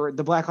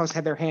the Blackhawks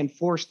had their hand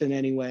forced in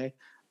any way.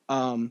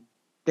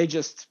 It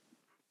just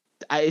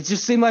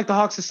seemed like the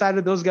Hawks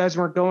decided those guys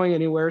weren't going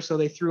anywhere, so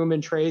they threw them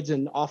in trades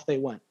and off they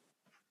went.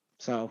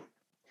 So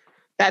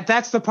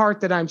that's the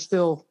part that I'm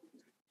still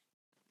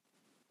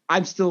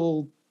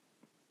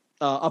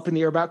up in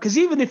the air about. Because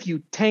even if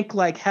you tank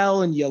like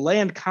hell and you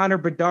land Connor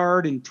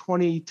Bedard in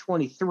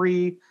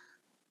 2023,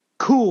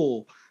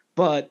 cool.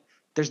 But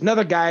there's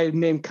another guy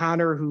named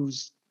Connor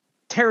who's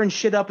tearing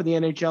shit up in the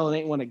NHL and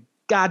ain't won a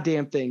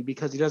goddamn thing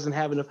because he doesn't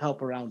have enough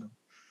help around him.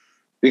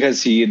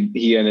 Because he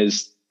and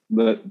his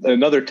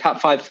another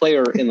top 5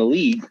 player in the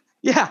league,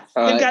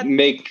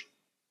 make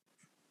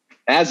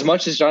as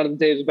much as Jonathan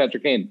Toews and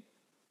Patrick Kane.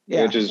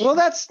 Yeah, which is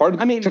that's part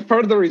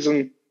of the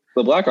reason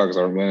the Blackhawks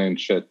aren't winning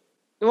shit.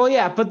 Well,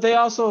 yeah, but they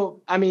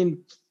also,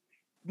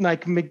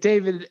 like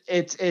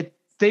McDavid,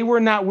 they were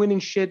not winning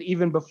shit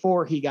even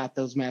before he got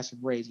those massive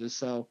raises.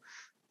 So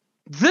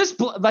this,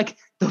 like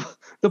the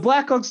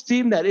Blackhawks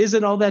team that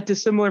isn't all that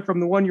dissimilar from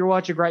the one you're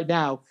watching right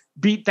now,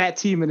 beat that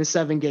team in a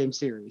 7-game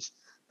series.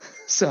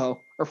 So,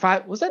 or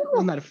 5, wasn't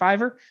that a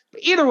 5er?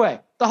 But either way,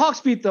 the Hawks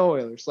beat the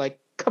Oilers. Like,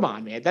 come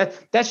on, man.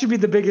 That should be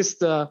the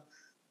biggest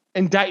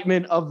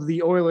indictment of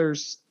the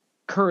Oilers'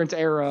 current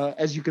era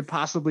as you could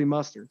possibly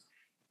muster.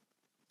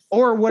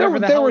 Or whatever.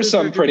 There were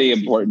some pretty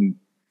important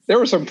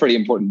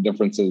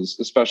differences,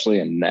 especially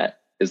in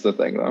net. Is the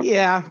thing though?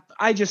 Yeah,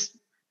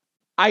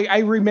 I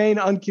remain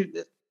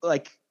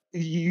like.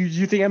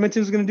 You think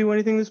Edmonton's going to do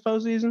anything this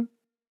postseason?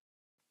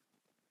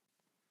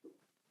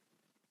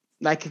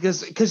 Like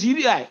because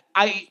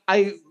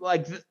I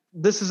like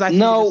this is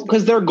no,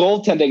 because their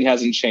goaltending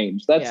hasn't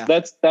changed.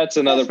 That's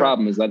another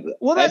problem. Is that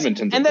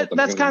Edmonton's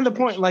that's kind of the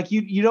point. Like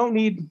you don't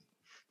need,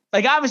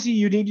 like obviously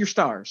you need your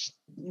stars.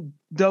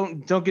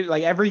 Don't get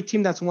like every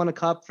team that's won a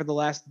cup for the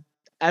last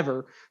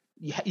ever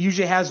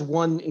usually has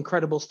one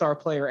incredible star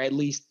player at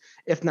least,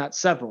 if not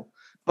several.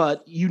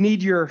 But you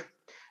need your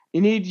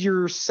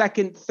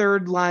second,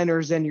 third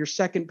liners and your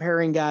second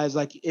pairing guys.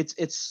 Like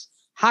it's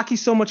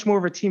hockey's so much more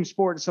of a team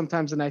sport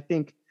sometimes than I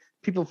think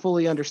people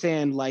fully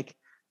understand. Like,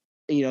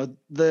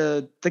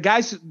 the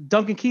guys,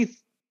 Duncan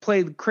Keith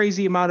played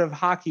crazy amount of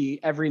hockey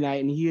every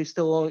night and he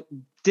still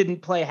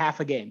didn't play half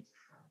a game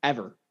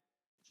ever.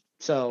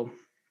 So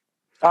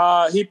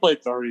he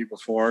played 30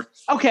 before.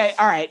 Okay.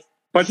 All right.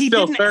 But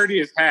still 30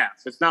 is half.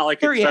 It's not like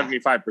it's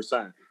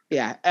 75%.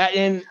 Yeah.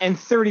 And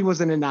 30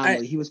 was an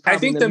anomaly. He was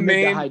probably in the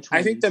mid to high 20s.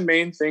 I think the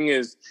main thing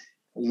is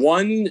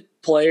one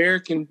player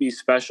can be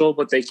special,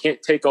 but they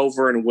can't take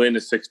over and win a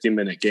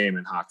 60-minute game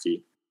in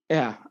hockey.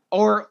 Yeah.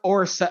 Or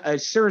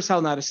sure as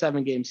hell not a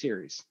 7-game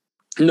series.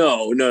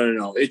 No.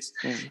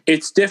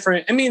 It's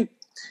different. I mean,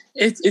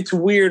 it's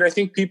weird. I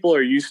think people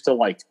are used to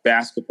like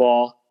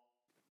basketball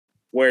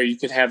where you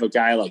could have a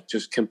guy like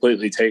just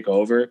completely take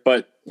over,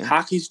 but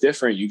hockey's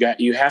different.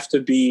 You have to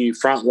be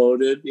front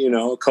loaded,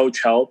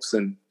 coach helps,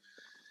 and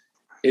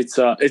it's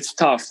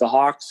tough. The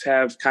Hawks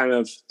have kind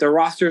of, their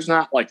roster's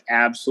not like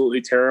absolutely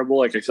terrible.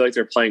 Like I feel like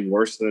they're playing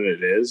worse than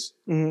it is.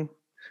 Mm-hmm.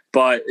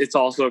 But it's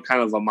also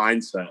kind of a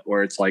mindset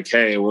where it's like,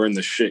 hey, we're in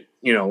the shit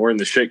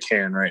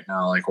can right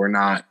now. Like we're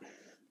not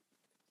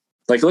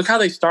Like, look how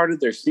they started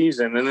their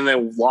season, and then they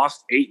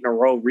lost 8 in a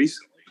row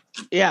recently.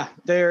 Yeah,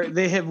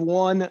 they have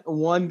won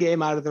one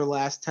game out of their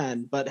last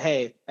 10. But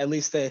hey, at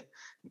least they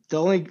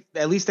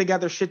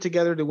got their shit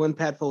together to win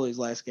Pat Foley's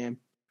last game.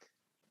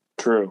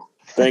 True,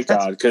 thank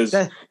God, because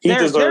he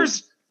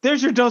deserves.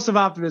 There's your dose of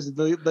optimism.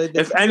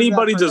 If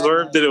anybody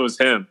deserved it, it was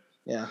him.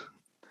 Yeah.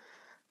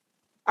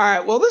 All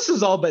right. Well, this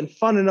has all been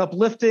fun and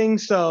uplifting.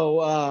 So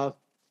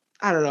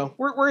I don't know.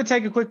 We're gonna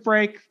take a quick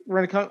break.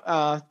 We're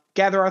gonna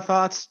gather our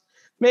thoughts.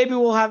 Maybe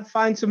we'll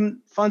find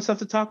some fun stuff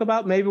to talk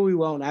about. Maybe we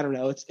won't. I don't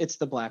know. It's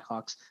the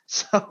Blackhawks.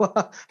 So,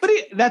 but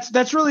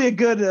that's really a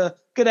good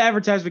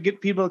advertisement.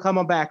 Get people to come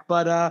on back.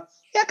 But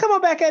yeah, come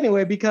on back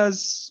anyway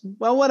because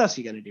well, what else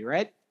are you gonna do,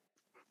 right?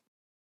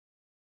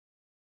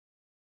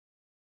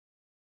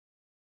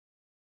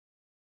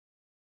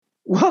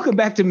 Welcome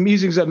back to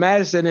Musings of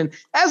Madison. And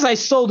as I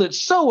sold it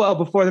so well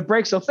before the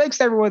break, so thanks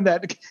to everyone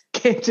that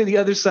came to the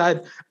other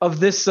side of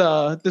this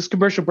this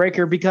commercial break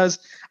here because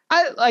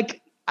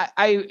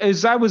I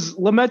as I was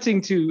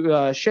lamenting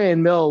to Shay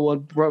and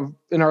Mill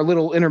in our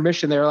little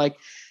intermission there, like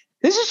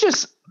this is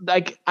just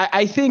like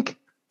I think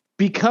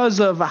because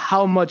of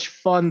how much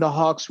fun the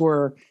Hawks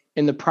were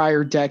in the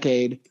prior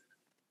decade,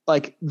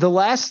 like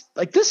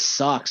this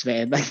sucks,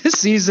 man. Like this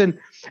season,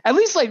 at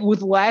least like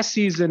with last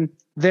season,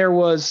 there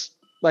was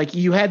like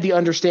you had the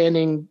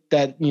understanding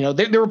that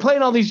they were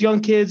playing all these young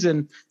kids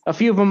and a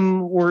few of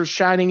them were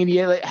shining and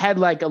you had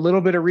like a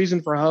little bit of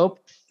reason for hope.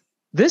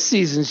 This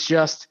season's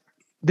just.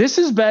 This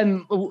has been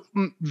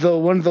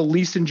one of the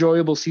least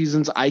enjoyable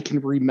seasons I can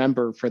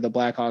remember for the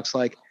Blackhawks.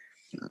 Like,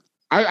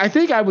 I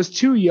think I was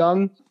too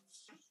young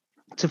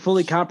to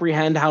fully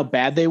comprehend how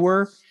bad they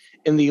were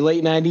in the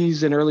late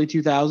 90s and early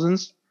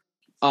 2000s.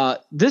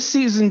 This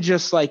season,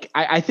 just like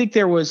I think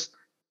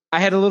I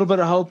had a little bit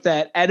of hope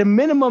that at a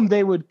minimum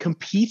they would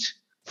compete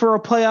for a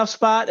playoff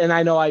spot. And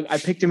I know I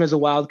picked him as a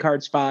wild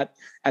card spot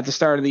at the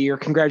start of the year.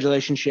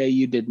 Congratulations, Shay,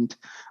 you didn't.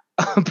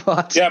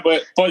 But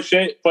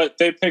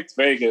they picked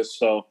Vegas,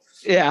 so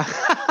yeah.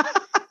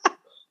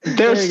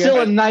 There's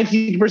still a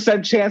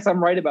 90% chance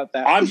I'm right about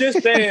that. I'm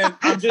just saying,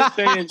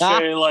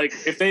 Shay, like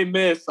if they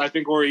miss, I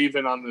think we're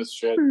even on this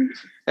shit.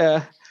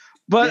 Yeah.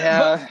 But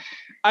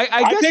I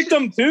guess, picked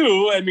them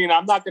too. I mean,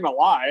 I'm not gonna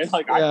lie.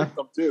 Like I picked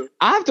them too.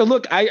 I have to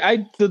look.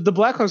 The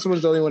Blackhawks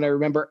was the only one I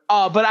remember.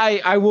 But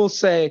I will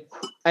say,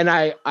 and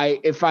I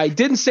if I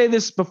didn't say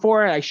this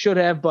before, I should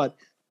have, but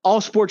all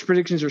sports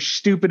predictions are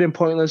stupid and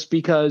pointless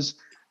because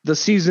the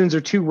seasons are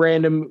too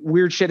random.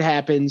 Weird shit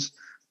happens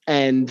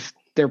and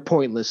they're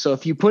pointless. So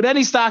if you put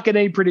any stock in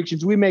any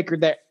predictions we make or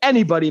that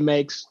anybody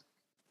makes,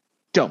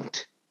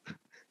 don't.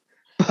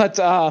 But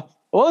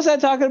what was I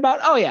talking about?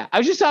 Oh yeah. I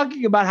was just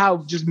talking about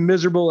how just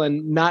miserable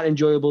and not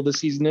enjoyable the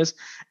season is.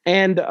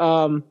 And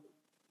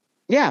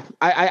yeah,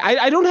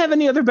 I don't have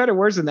any other better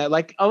words than that.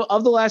 Like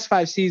of the last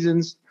 5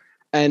 seasons,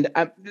 and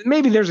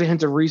maybe there's a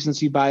hint of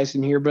recency bias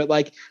in here, but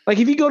like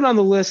if you go down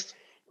the list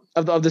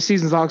of the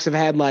seasons the Hawks have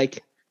had,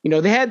 like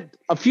they had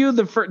a few of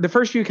the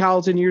first few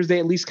Colleton years, they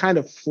at least kind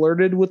of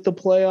flirted with the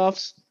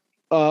playoffs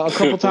a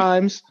couple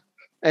times,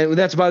 and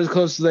that's about as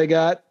close as they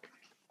got.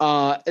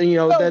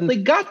 Then they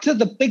got to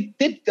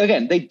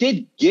they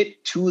did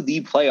get to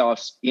the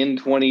playoffs in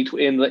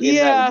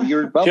that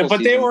weird bubble but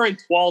season. They were in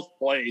 12th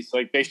place.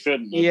 Like they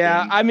shouldn't have.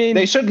 Yeah, I mean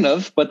they shouldn't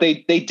have, but they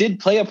did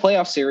play a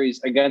playoff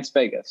series against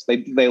Vegas.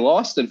 They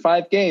lost in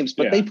 5 games,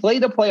 but they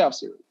played a playoff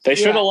series. They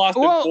should have lost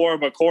in 4,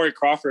 but Corey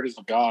Crawford is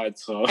a god.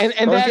 So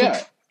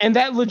and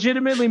that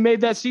legitimately made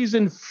that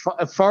season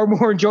far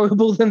more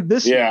enjoyable than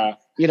this. Yeah.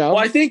 Well,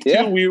 I think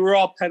too, we were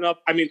all pent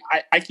up. I mean,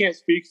 I can't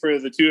speak for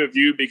the two of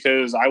you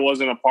because I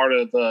wasn't a part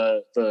of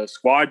the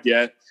squad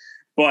yet,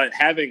 but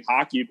having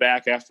hockey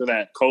back after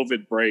that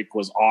COVID break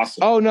was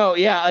awesome. Oh no.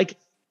 Yeah. Like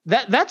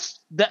that's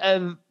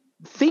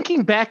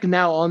thinking back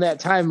now on that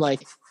time,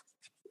 like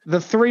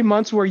the 3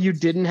 months where you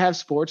didn't have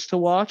sports to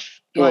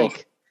watch,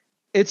 like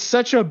it's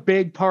such a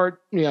big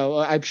part,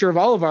 I'm sure of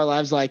all of our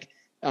lives. Like,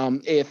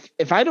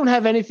 if I don't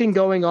have anything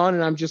going on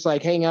and I'm just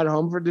like hanging out at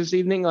home for this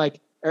evening,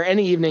 or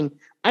any evening,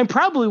 I'm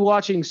probably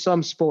watching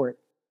some sport.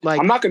 Like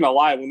I'm not gonna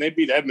lie, when they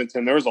beat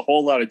Edmonton, there was a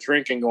whole lot of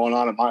drinking going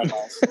on at my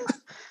house.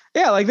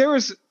 Yeah, like there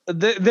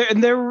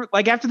were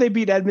like after they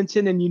beat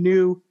Edmonton and you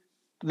knew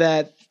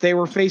that they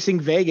were facing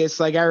Vegas,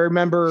 like I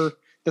remember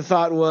the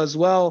thought was,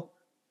 well,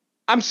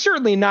 I'm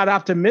certainly not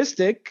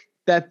optimistic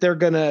that they're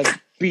gonna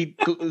beat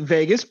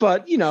Vegas,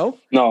 but no.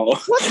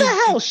 What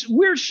the hell?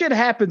 Weird shit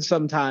happens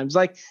sometimes.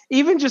 Like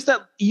even just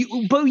that,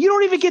 but you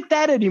don't even get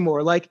that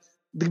anymore. Like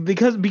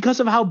because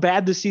of how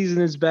bad the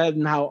season has been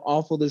and how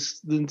awful the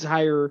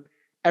entire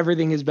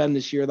everything has been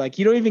this year. Like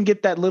you don't even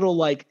get that little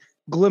like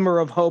glimmer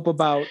of hope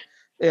about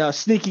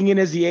sneaking in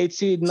as the 8th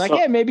seed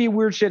and maybe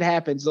weird shit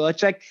happens. So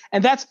let's check.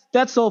 And that's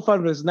the whole fun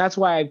of this. And that's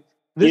why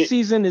this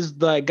season is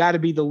got to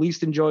be the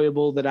least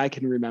enjoyable that I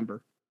can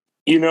remember.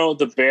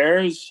 The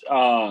Bears,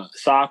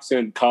 Sox,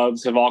 and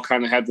Cubs have all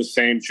kind of had the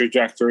same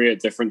trajectory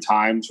at different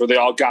times where they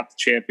all got the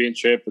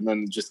championship and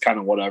then just kind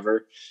of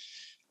whatever.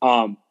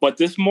 But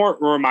this more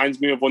reminds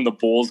me of when the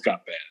Bulls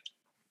got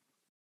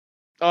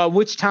bad.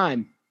 Which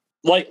time?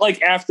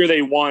 Like after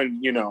they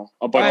won,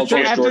 a bunch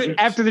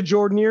after the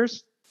Jordan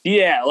years.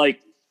 Yeah, like,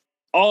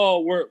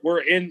 we're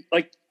in,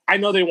 like, I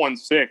know they won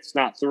 6,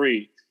 not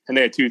 3, and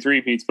they had 2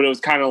 3-peats, but it was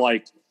kind of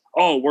like,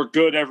 we're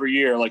good every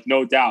year, like,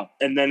 no doubt.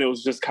 And then it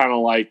was just kind of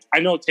like,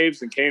 I know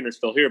Taves and Kane are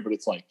still here, but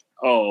it's like,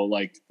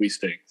 like, we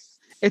stink.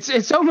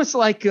 It's almost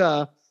like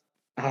Taves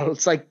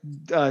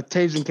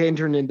and Kane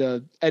turned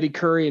into Eddie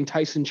Curry and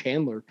Tyson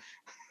Chandler.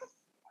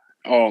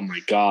 Oh my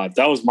God,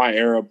 that was my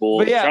era,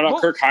 Bulls. Yeah, shout out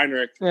Kirk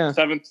Heinrich,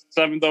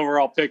 seventh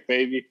overall pick,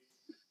 baby.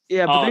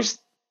 Yeah, but there's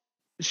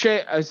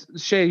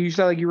Shay. You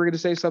sound like you were going to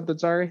say something.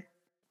 Sorry.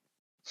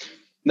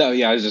 No,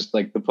 yeah, I was just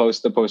like the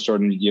post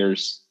Jordan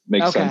years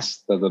makes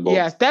sense. That the Bulls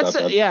and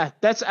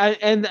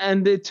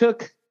it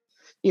took,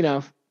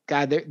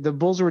 the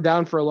Bulls were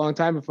down for a long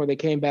time before they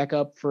came back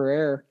up for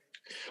air.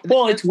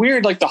 Well, it's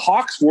weird. Like the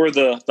Hawks were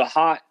the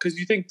hot, because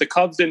you think the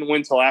Cubs didn't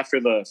win till after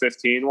the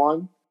 15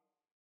 one.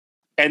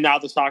 And now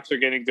the Sox are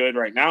getting good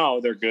right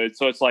now. They're good.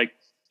 So it's like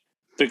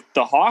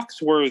the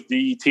Hawks were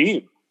the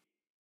team.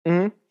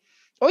 Mm-hmm.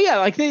 Oh, yeah.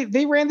 Like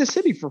they ran the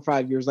city for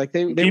 5 years. Like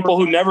they people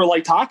who never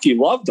liked hockey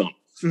loved them.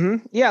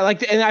 Mm-hmm. Yeah.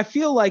 And I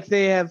feel like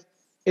they have,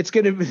 it's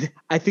going to be,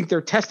 I think they're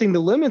testing the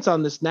limits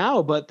on this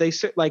now, but they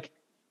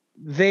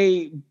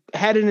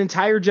had an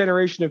entire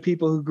generation of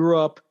people who grew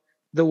up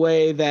the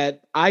way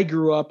that I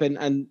grew up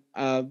and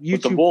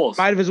YouTube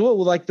might have as well,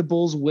 like the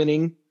Bulls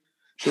winning,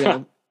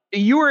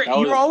 You were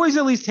always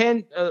at least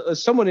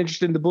somewhat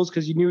interested in the Bulls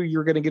because you knew you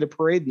were going to get a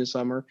parade in the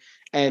summer.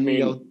 And,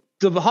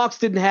 the Hawks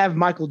didn't have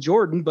Michael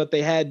Jordan, but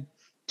they had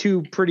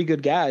 2 pretty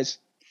good guys.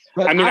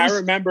 But I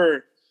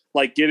remember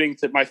like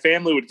my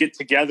family would get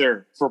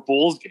together for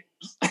Bulls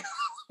games,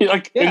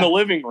 in the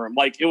living room.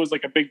 Like it was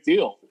like a big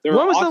deal.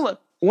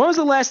 When was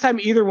the last time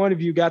either one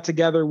of you got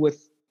together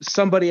with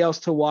somebody else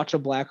to watch a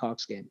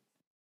Blackhawks game?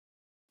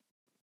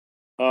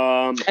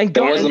 That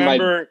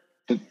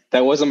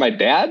wasn't my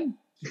dad.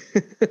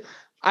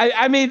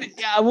 I mean,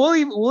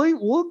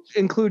 we'll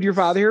include your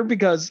father here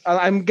because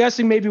I'm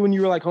guessing maybe when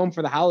you were like home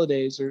for the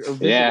holidays or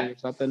visiting or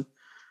something.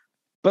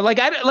 But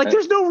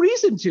there's no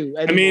reason to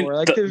anymore.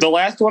 I mean, the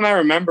last one I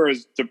remember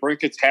is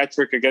DeBrincat's hat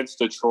trick against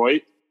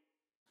Detroit.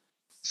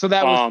 So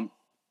that was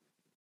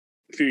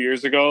a few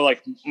years ago.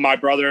 Like my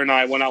brother and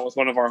I went out with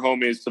one of our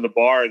homies to the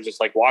bar and just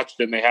like watched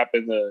it. And they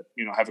happened to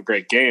have a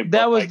great game.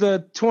 That was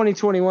the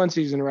 2021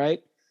 season,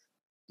 right?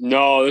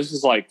 No, this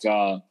is like.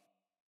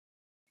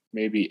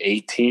 Maybe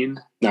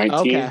 18,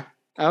 19.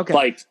 Okay.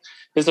 Like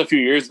this is a few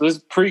years. This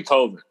is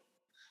pre-COVID.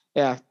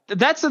 Yeah,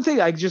 that's the thing.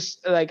 I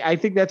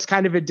think that's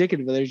kind of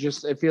indicative.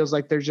 It feels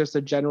like there's just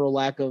a general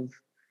lack of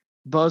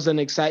buzz and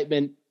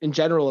excitement in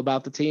general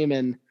about the team.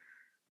 And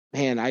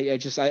man, I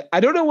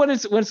don't know when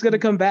it's going to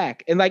come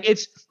back. And like,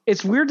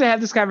 it's weird to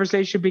have this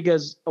conversation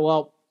because,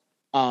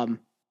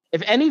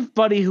 if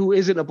anybody who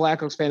isn't a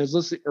Blackhawks fan is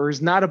listening or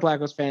is not a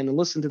Blackhawks fan and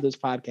listen to this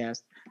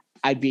podcast,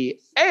 I'd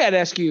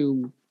ask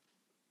you.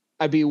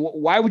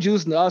 Why would you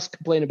listen to us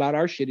complain about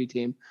our shitty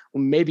team?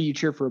 Well, maybe you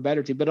cheer for a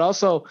better team. But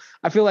also,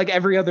 I feel like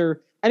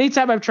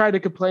anytime I've tried to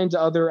complain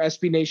to other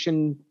SB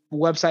Nation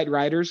website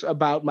writers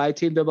about my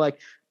team, they're like,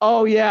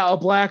 oh, yeah, a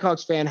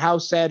Blackhawks fan. How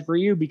sad for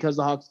you because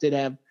the Hawks did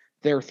have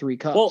their 3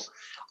 cups. Well,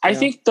 I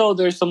think, though,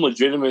 there's some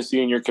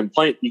legitimacy in your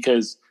complaint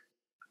because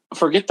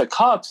forget the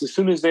cups. As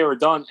soon as they were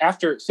done,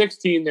 after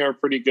 16, they were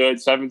pretty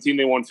good. 17,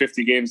 they won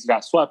 50 games and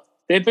got swept.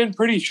 They've been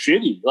pretty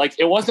shitty. Like,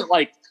 it wasn't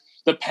like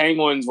the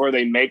Penguins where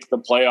they make the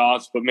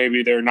playoffs, but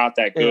maybe they're not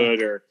that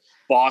good, or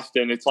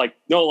Boston. It's like,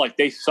 no, like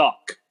they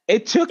suck.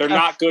 They're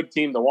not a good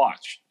team to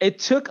watch. It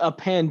took a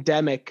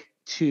pandemic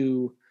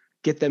to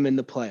get them in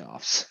the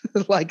playoffs.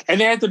 And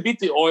they had to beat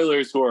the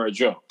Oilers, who are a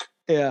joke.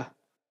 Yeah.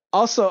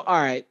 Also,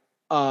 all right.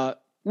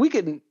 We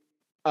can,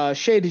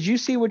 Shay, did you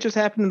see what just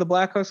happened in the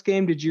Blackhawks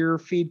game? Did your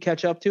feed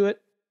catch up to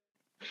it?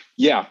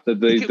 Yeah.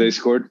 They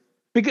scored.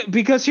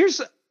 Because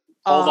here's,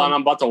 hold on.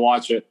 I'm about to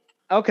watch it.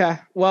 Okay.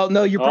 Well,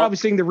 no, you're probably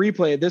seeing the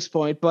replay at this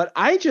point, but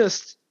I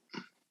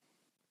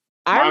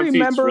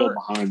remember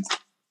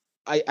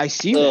I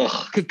see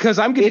that because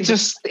I'm getting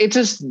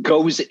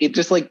it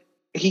just like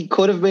he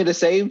could have made a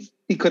save.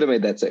 He could have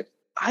made that save.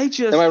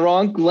 Am I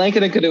wrong?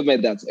 Lankinen could have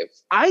made that save.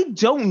 I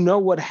don't know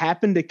what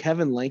happened to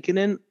Kevin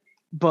Lankinen,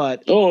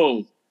 but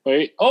oh,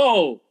 I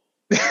feel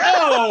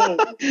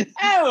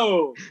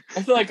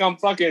like I'm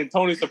fucking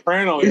Tony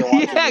Soprano here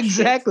watching yeah,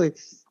 exactly.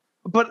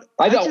 But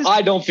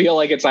I don't feel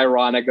like it's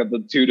ironic that the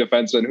 2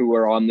 defensemen who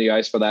were on the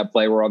ice for that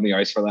play were on the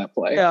ice for that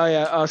play.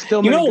 Yeah.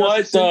 Still, you know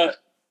what?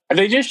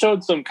 They just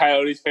showed some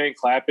Coyotes fan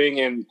clapping,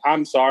 and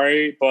I'm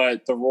sorry,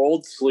 but the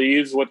rolled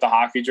sleeves with the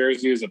hockey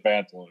jersey is a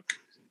bad look.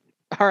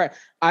 All right,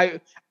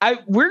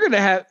 we're gonna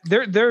have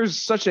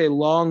there's such a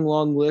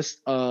long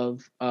list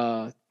of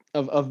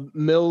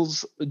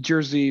Mills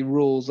jersey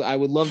rules. I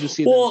would love to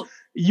see them.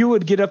 You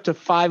would get up to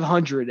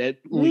 500 at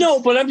least. No,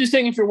 but I'm just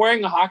saying if you're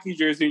wearing a hockey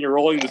jersey and you're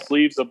rolling the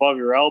sleeves above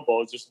your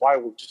elbows, just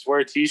wear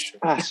a t-shirt.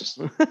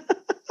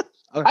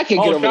 I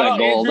can't get over that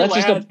goal. Andrew That's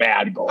Ladd. just a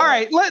bad goal. All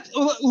right,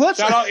 let's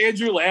shout out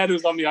Andrew Ladd,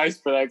 who's on the ice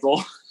for that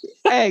goal.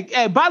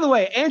 hey, by the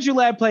way, Andrew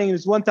Ladd playing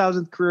his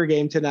 1,000th career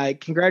game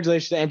tonight.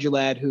 Congratulations to Andrew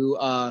Ladd, who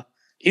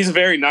he's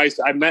very nice.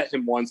 I met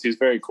him once. He's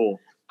very cool.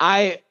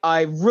 I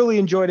really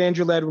enjoyed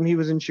Andrew Ladd when he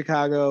was in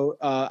Chicago.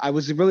 I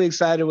was really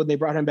excited when they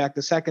brought him back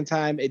the second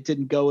time. It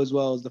didn't go as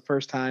well as the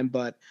first time,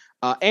 but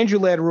Andrew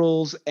Ladd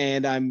rules,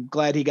 and I'm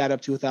glad he got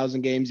up to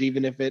 1,000 games,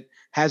 even if it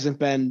hasn't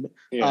been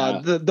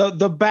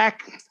the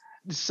back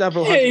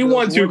several. Yeah, he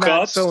won 2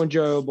 cups. So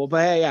enjoyable,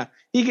 but hey, yeah,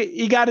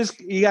 he got his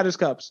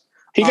cups.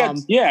 He got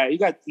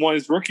one.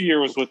 His rookie year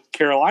was with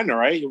Carolina,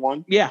 right? He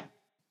won. Yeah.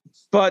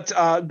 But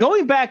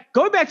going back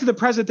to the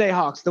present day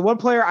Hawks, the one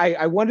player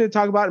I wanted to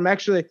talk about,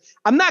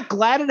 I'm not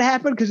glad it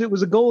happened because it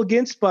was a goal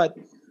against, but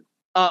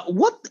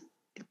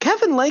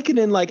Kevin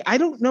Lankinen, like, I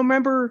don't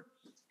remember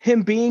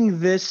him being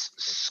this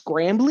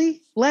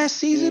scrambly last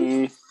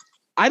season.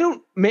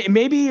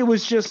 Maybe it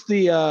was just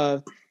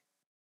the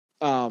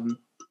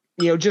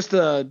just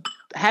the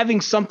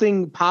having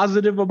something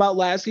positive about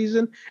last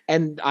season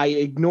and I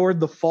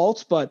ignored the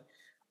faults, but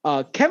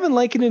Kevin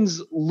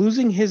Lankinen's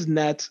losing his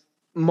net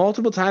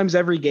multiple times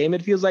every game,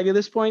 it feels like at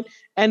this point,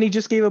 and he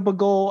just gave up a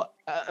goal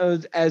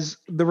as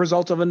the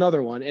result of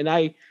another one. And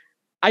I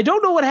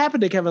don't know what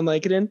happened to Kevin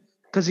Lankinen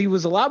because he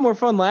was a lot more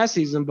fun last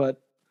season, but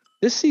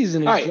this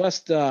season is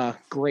just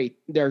great.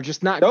 They're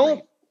just not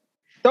great.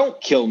 Don't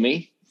kill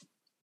me.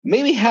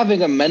 Maybe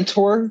having a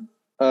mentor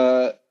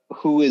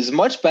who is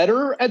much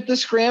better at the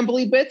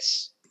scrambly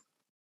bits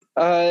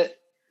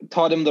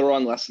taught him the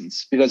wrong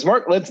lessons, because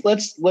Mark, let's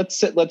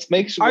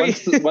make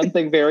one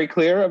thing very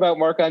clear about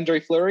Marc-Andre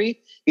Fleury.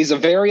 He's a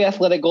very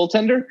athletic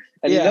goaltender.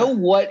 And you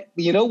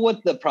know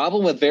what the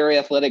problem with very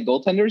athletic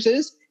goaltenders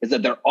is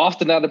that they're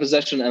often out of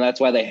possession, and that's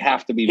why they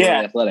have to be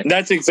very athletic.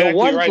 That's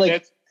exactly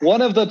right.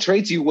 One of the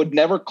traits you would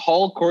never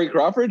call Corey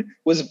Crawford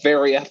was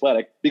very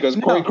athletic, because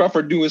Corey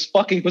Crawford knew his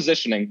fucking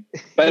positioning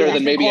better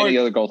than maybe any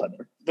other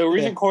goaltender. The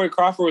reason Corey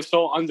Crawford was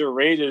so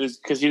underrated is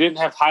because he didn't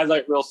have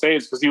highlight reel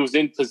saves, because he was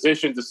in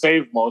position to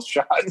save most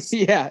shots.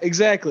 Yeah,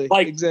 exactly.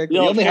 The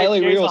only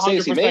highlight reel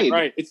saves he made.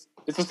 Right. It's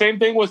the same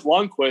thing with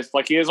Lundqvist.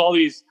 Like, he has all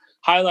these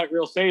highlight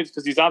reel saves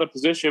because he's out of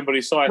position, but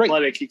he's so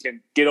athletic he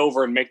can get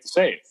over and make the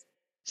save.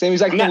 Same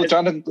exact thing with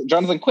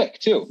Jonathan Quick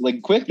too.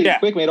 Like Quick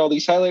made all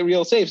these highlight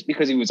reel saves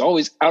because he was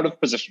always out of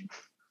position.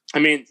 I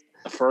mean,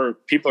 for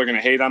people are going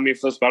to hate on me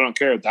for this, but I don't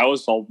care. That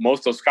was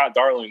most of Scott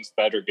Darling's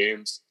better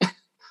games.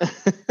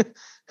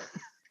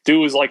 Dude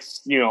was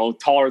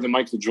taller than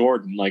Michael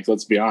Jordan. Like,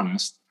 let's be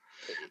honest.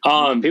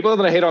 People are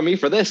going to hate on me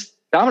for this.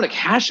 Dominic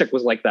Hasek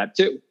was like that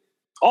too.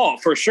 Oh,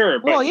 for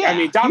sure. But, I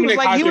mean, Dominic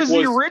Hasek he was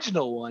the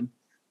original one.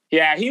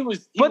 Yeah, he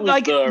was.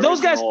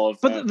 Those guys,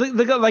 but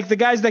the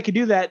guys that could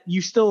do that,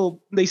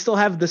 they still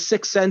have the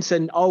sixth sense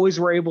and always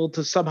were able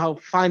to somehow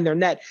find their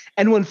net.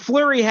 And when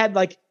Fleury had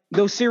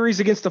those series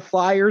against the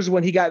Flyers,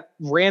 when he got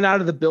ran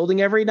out of the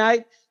building every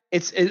night,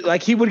 it's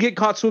like he would get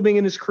caught swimming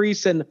in his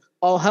crease and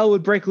all hell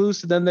would break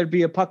loose, and then there'd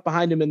be a puck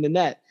behind him in the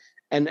net.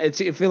 And I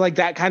feel like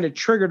that kind of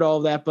triggered all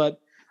of that. But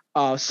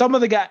some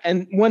of the guys,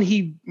 and when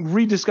he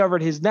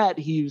rediscovered his net,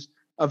 he was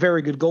a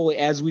very good goalie,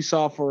 as we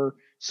saw for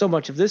so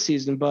much of this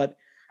season. But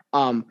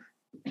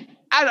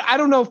I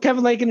don't know if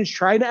Kevin Lankinen is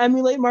trying to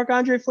emulate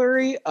Marc-Andre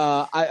Fleury.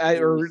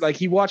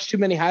 He watched too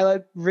many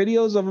highlight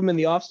videos of him in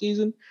the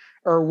offseason,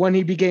 or when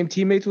he became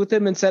teammates with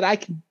him and said, I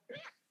can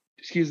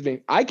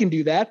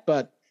do that,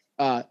 but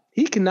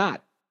he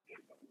cannot.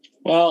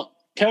 Well,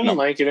 Kevin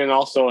Lankinen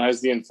also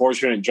has the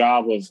unfortunate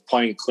job of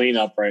playing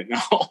cleanup right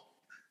now.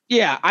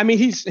 Yeah, I mean,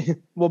 he's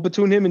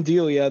between him and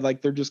Delia,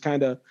 they're just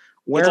kind of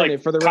wearing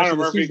it for the rest of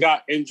the season. Murphy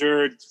got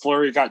injured,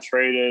 Fleury got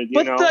traded.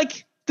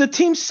 The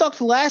team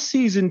sucked last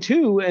season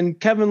too, and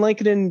Kevin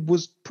Lankinen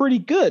was pretty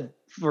good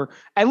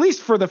at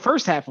least for the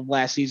first half of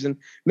last season.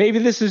 Maybe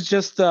this is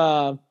just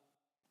the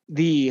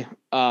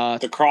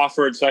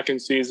Crawford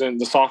second season,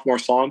 the sophomore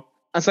slump.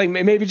 It's like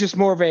maybe just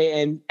more of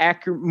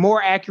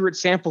more accurate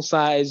sample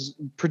size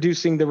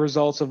producing the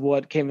results of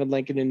what Kevin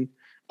Lankinen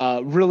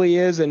really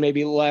is, and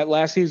maybe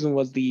last season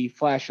was the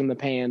flash in the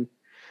pan.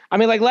 I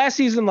mean, last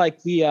season,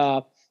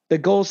 the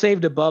goal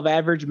saved above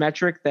average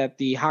metric that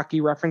the Hockey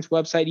Reference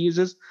website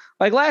uses.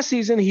 Last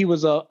season, he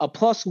was a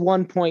plus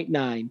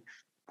 1.9,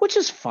 which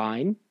is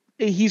fine.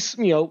 He's,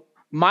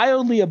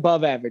 mildly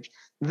above average.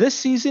 This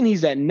season,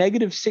 he's at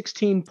negative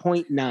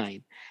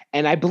 16.9.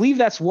 And I believe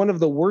that's one of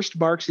the worst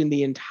marks in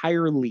the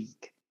entire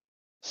league.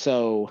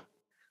 So,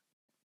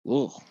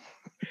 ugh.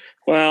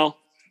 Well,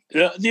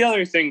 the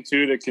other thing,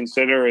 too, to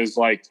consider is,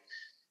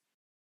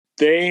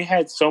 they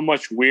had so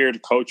much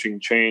weird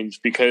coaching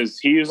change, because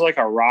he was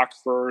a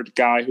Rockford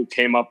guy who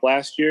came up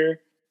last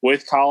year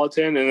with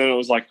Colleton, and then it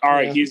was all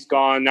right, he's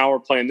gone. Now we're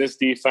playing this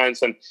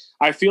defense. And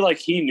I feel like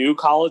he knew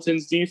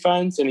Colleton's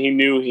defense, and he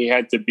knew he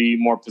had to be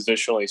more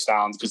positionally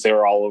sound because they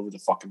were all over the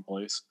fucking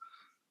place.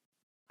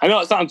 I know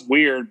it sounds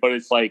weird, but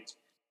it's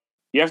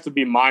you have to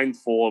be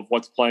mindful of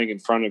what's playing in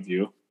front of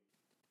you.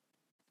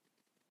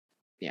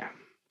 Yeah.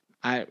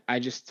 I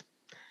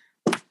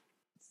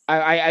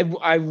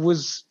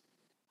was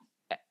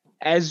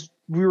as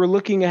we were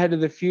looking ahead to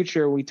the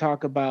future, we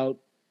talk about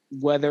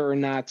whether or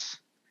not,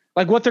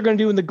 like, what they're going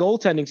to do in the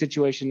goaltending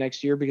situation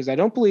next year, because I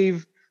don't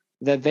believe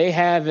that they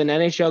have an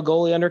NHL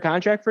goalie under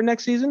contract for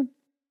next season,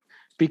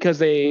 because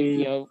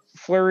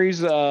Fleury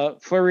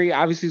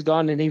obviously is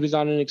gone and he was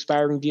on an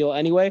expiring deal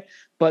anyway.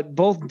 But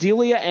both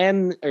Delia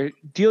and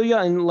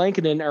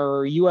Lankinen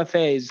are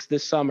UFAs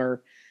this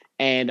summer,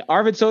 and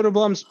Arvid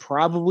Soderblom's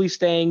probably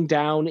staying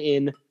down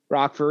in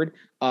Rockford.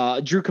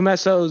 Drew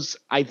Comesso's,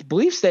 I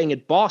believe, staying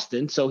at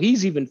Boston, so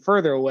he's even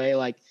further away.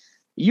 Like,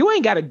 you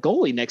ain't got a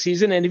goalie next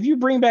season, and if you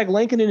bring back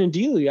Lankinen and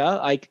Delia,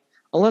 like,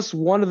 unless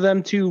one of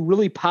them two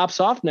really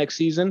pops off next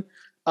season,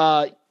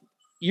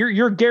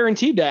 you're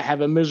guaranteed to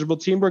have a miserable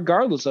team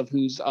regardless of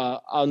who's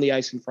on the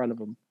ice in front of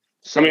them.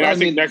 So, I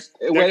think next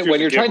when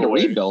you're trying to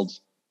rebuild.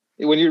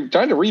 When you're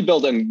trying to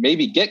rebuild and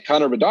maybe get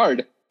Connor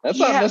Bedard, that's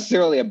not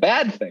necessarily a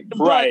bad thing.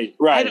 Right.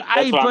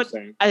 That's what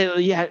I'm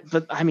saying.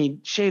 But I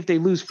mean, Shay, if they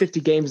lose 50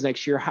 games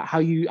next year, how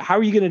are you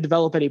going to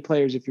develop any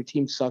players if your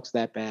team sucks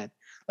that bad?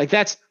 Like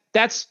that's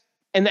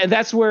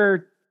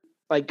where,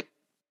 like,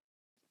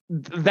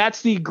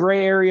 that's the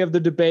gray area of the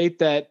debate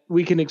that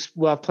we can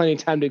we'll have plenty of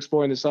time to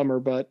explore in the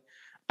summer. But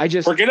I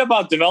just forget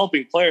about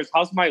developing players.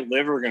 How's my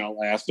liver going to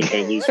last if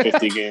they lose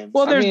 50 games?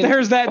 Well,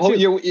 there's that too.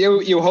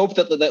 You hope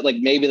that like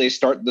maybe they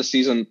start the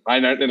season.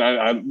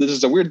 This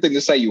is a weird thing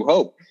to say. You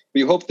hope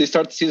they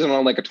start the season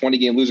on like a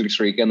 20-game losing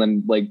streak, and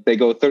then like they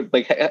go 50.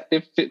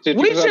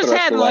 We just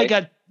had like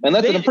and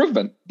that's an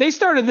improvement. They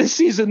started this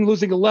season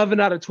losing 11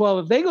 out of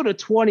 12. If they go to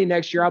 20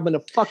 next year, I'm going to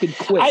fucking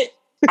quit.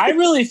 I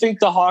really think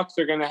the Hawks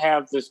are going to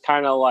have this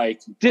kind of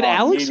like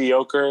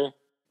mediocre.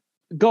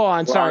 Go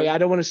on. Sorry, I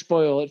don't want to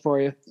spoil it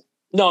for you.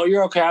 No,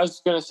 you're okay. I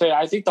was going to say,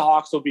 I think the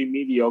Hawks will be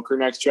mediocre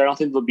next year. I don't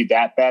think they'll be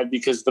that bad,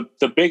 because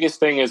the biggest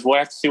thing is we'll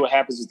have to see what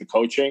happens with the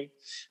coaching.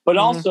 But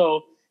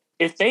also,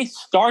 if they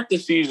start the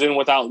season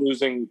without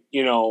losing,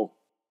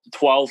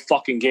 12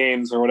 fucking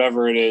games or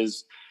whatever it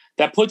is,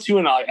 that puts you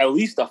in at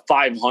least a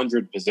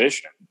 500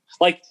 position.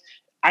 Like,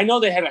 I know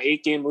they had an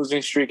 8-game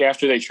losing streak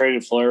after they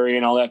traded Fleury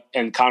and all that,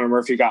 and Connor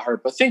Murphy got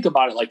hurt. But think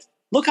about it. Like,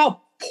 look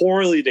how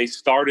poorly they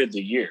started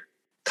the year.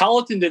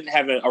 Colleton didn't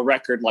have a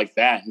record like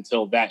that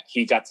until that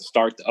he got to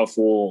start a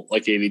full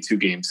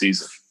 82-game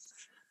season.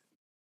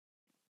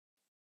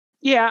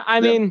 Yeah,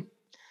 I mean,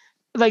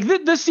 like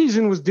this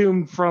season was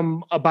doomed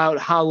from about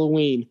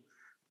Halloween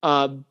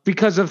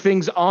because of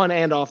things on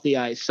and off the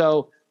ice.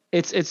 So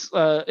it's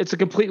a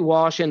complete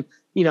wash. And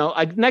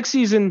next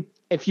season,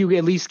 if you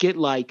at least get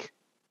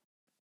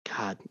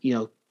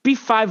be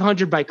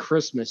 500 by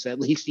Christmas at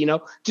least,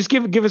 just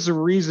give us a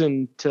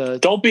reason to.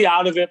 Don't be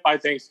out of it by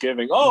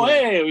Thanksgiving. Oh,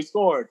 hey, we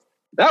scored.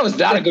 That was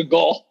not a good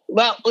goal.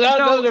 That was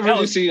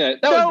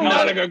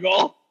not a good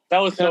goal. That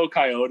was so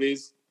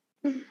Coyotes.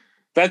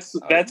 That's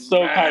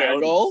so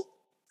Coyotes. Goal?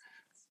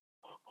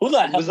 Who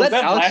the hell was that?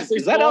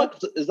 Is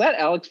that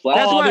Alex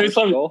Vlasic?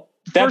 Goal?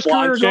 That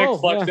blonde chick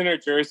flexed in her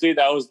jersey.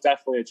 That was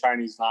definitely a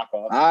Chinese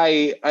knockoff.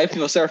 I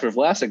feel sorry for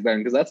Vlasic then,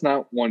 because that's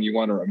not one you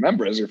want to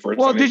remember as your first.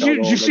 Well, did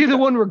you see the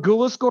one where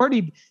Gula scored?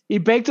 He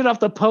baked it off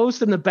the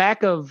post in the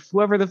back of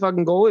whoever the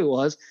fucking goalie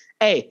was.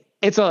 Hey,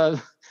 I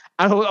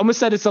almost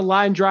said it's a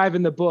line drive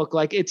in the book.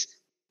 Like, it's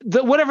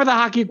whatever the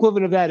hockey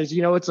equivalent of that is.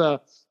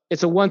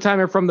 It's a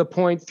one-timer from the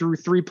point through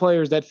 3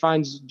 players that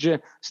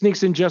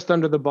sneaks in just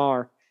under the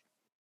bar.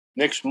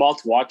 Nick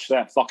Schmaltz watched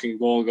that fucking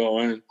goal go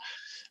in.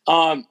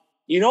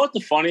 You know what the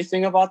funny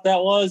thing about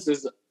that was?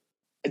 Is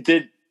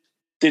did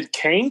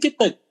Kane get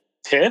the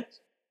tip?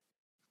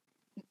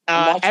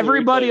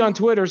 Everybody on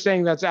Twitter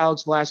saying that's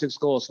Alex Vlasic's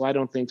goal, so I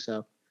don't think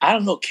so. I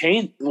don't know.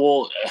 Kane,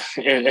 well,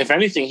 if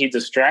anything, he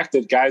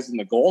distracted guys in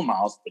the goal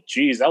mouth, but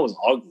geez, that was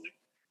ugly.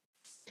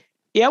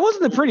 Yeah, it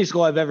wasn't the prettiest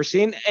goal I've ever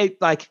seen.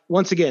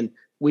 Once again,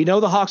 we know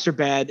the Hawks are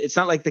bad. It's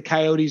not like the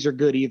Coyotes are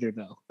good either,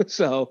 though.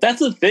 So that's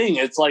the thing.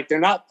 It's like they're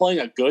not playing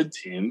a good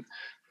team.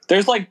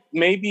 There's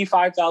maybe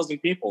 5,000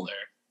 people there.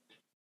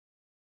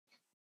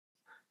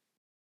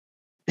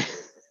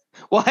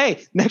 Well,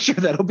 hey, next year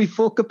that'll be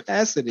full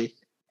capacity.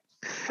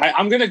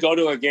 I'm going to go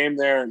to a game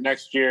there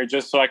next year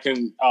just so I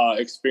can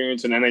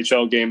experience an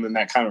NHL game in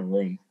that kind of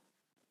room.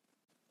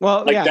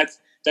 Well, that's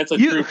a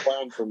true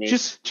plan for me.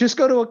 Just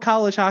go to a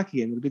college hockey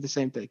game. It'll be the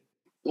same thing.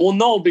 Well,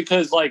 no,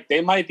 because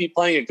they might be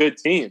playing a good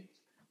team.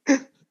 Yeah.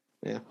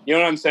 You know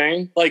what I'm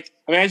saying?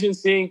 Imagine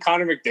seeing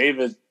Connor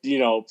McDavid,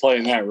 play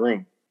in that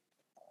room.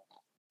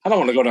 I don't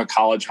want to go to a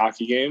college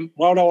hockey game.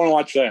 Why would I want to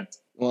watch that?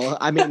 Well,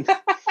 I mean,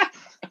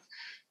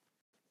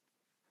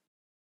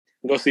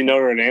 go see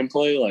Notre Dame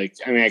play.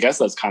 I guess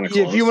that's kind of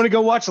close. If you want to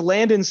go watch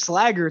Landon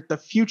Slaggert, the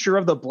future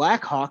of the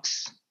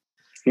Blackhawks.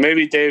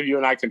 Maybe Dave, you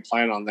and I can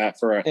plan on that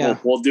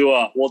we'll do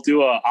a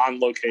on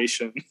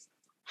location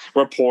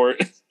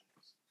report.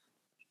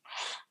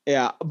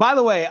 Yeah. By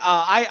the way,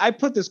 I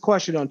put this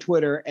question on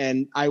Twitter,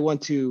 and I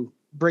want to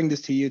bring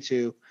this to you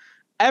two.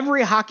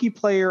 Every hockey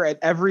player at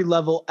every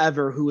level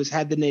ever who has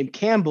had the name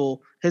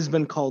Campbell has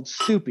been called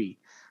Soupy.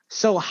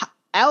 So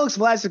Alex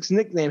Vlasic's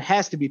nickname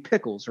has to be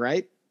Pickles,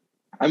 right?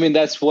 I mean,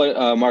 that's what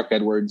Mark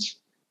Edwards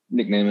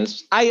nickname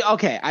is.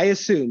 I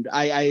assumed.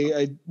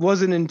 I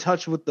wasn't in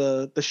touch with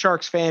the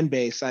Sharks fan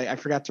base. I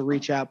forgot to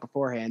reach out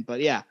beforehand,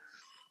 but yeah,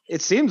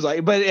 it seems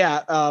like. But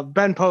yeah,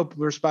 Ben Pope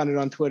responded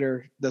on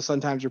Twitter, the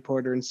Sun-Times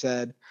reporter, and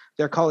said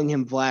they're calling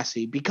him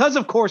Vlasy because,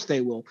 of course,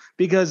 they will,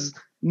 because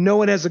no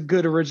one has a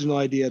good original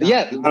idea.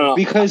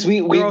 Because we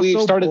so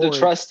started bored to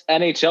trust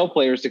NHL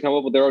players to come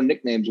up with their own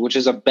nicknames, which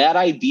is a bad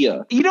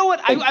idea. You know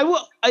what? I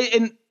will.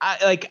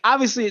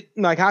 Obviously,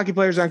 like, hockey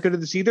players aren't good at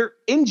this either.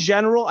 In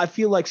general, I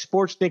feel like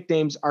sports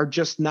nicknames are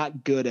just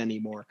not good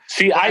anymore.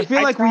 See, I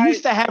feel like we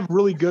used to have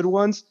really good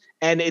ones,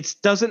 and it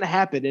doesn't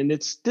happen, and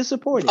it's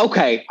disappointing.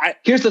 Okay,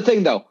 here's the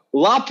thing, though.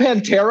 La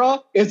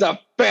Pantera is a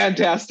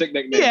fantastic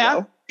nickname.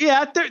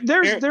 Yeah.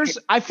 There's.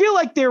 I feel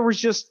like there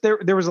was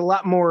a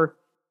lot more.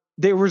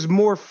 There was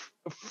more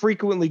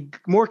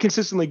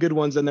consistently good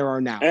ones than there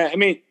are now. I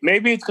mean,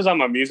 maybe it's because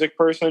I'm a music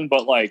person,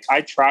 but like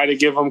I try to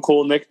give them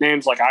cool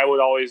nicknames. Like I would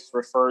always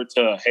refer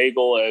to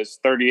Hagel as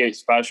 38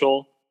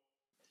 Special.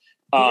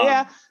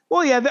 Yeah.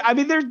 Well, yeah. I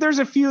mean, there's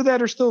a few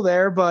that are still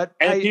there, but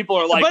people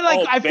are like,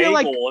 I feel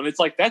like, and it's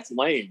like that's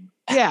lame.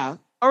 Yeah,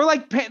 or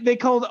like they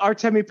called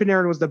Artemi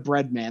Panarin was the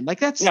bread man. Like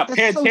that's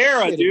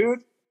Pantera, so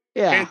dude.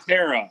 Yeah,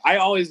 Pantera. I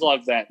always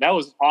loved that. That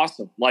was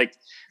awesome. Like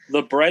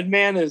the bread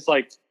man is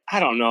like, I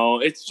don't know.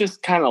 It's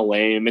just kind of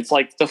lame. It's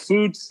like the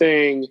food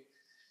thing.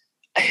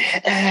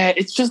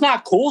 It's just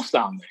not cool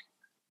sounding.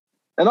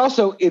 And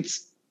also,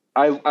 it's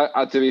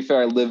I to be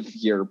fair, I live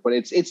here, but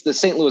it's the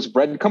St. Louis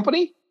Bread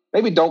Company.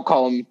 Maybe don't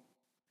call them.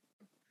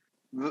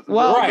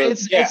 Well,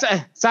 it's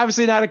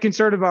obviously not a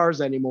concern of ours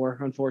anymore,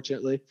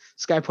 unfortunately.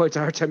 Sky Point's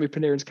Artemi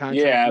Panarin's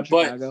contract.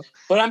 Yeah,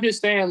 but I'm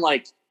just saying,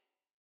 like,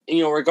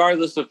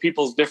 regardless of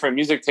people's different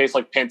music tastes,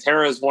 like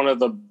Pantera is one of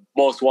the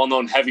most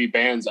well-known heavy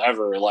bands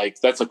ever. Like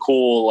that's a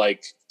cool,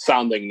 like,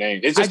 sounding name.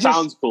 It just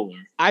sounds cooler.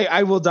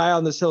 I will die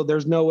on this hill.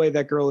 There's no way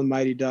that girl in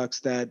Mighty Ducks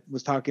that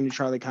was talking to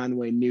Charlie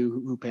Conway knew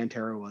who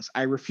Pantera was.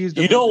 I refuse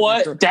to. You know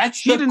what?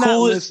 That's the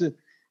coolest.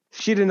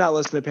 She did not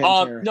listen to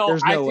Pantera. No,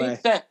 there's no way.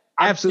 That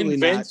absolutely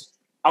not.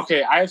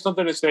 Okay, I have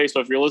something to say. So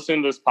if you're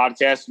listening to this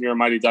podcast and you're a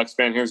Mighty Ducks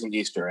fan, here's an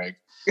Easter egg.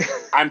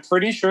 I'm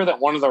pretty sure that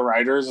one of the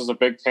writers is a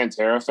big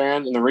Pantera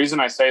fan. And the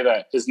reason I say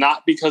that is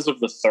not because of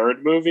the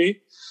third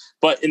movie,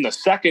 but in the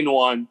second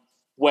one,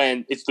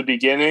 when it's the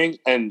beginning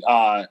and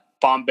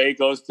Bombay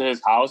goes to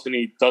his house and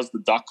he does the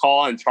duck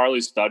call and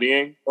Charlie's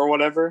studying or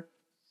whatever,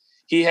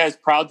 he has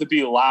Proud to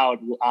Be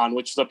Loud on,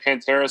 which is a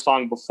Pantera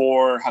song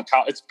before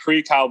it's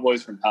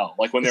pre-Cowboys from Hell,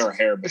 like when they were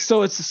hair bands.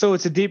 So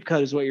it's a deep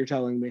cut is what you're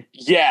telling me.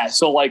 Yeah,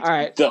 so like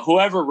right.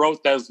 Whoever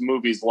wrote those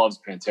movies loves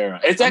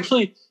Pantera. It's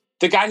actually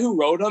the guy who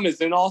wrote them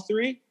is in all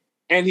three,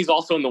 and he's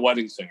also in The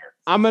Wedding Singer.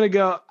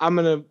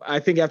 I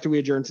think after we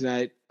adjourn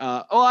tonight,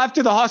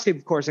 after the Hawks game,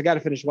 of course, I got to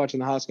finish watching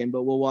the Hawks game,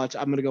 but I'm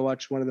going to go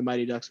watch one of the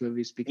Mighty Ducks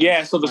movies.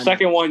 Yeah, so the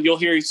second one, you'll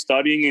hear he's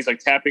studying, he's like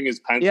tapping his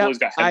pencil, He's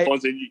got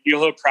headphones, and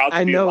you'll hear Proud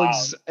to Be Loud.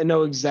 I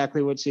know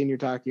exactly what scene you're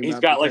talking about. He's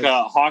got like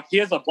a Hawk, he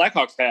has a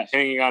Blackhawks hat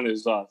hanging on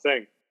his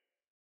thing.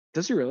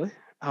 Does he really?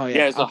 Oh, yeah.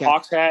 Yeah, it's a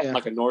Hawks hat and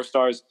like a North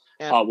Stars,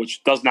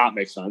 which does not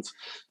make sense.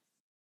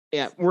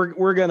 Yeah,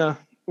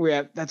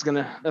 that's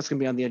gonna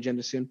be on the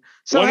agenda soon.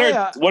 So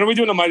when are we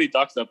doing a Mighty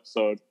Ducks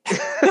episode?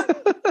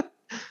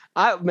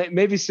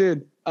 Maybe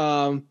soon.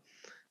 The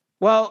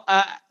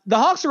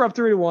Hawks are up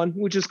 3-1,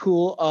 which is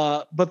cool.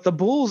 But the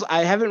Bulls,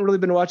 I haven't really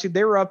been watching.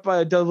 They were up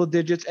double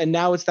digits, and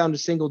now it's down to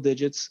single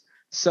digits.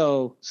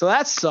 So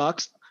that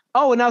sucks.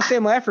 Oh, and now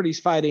Sam Lafferty's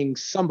fighting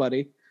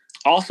somebody.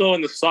 Also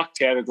in the suck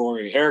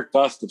category, Eric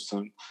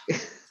Gustafson.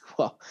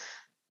 Well,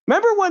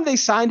 remember when they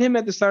signed him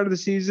at the start of the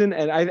season?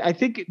 And I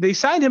think they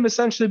signed him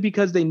essentially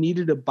because they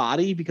needed a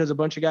body because a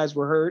bunch of guys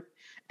were hurt.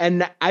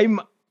 And I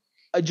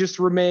just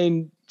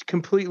remain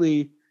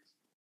completely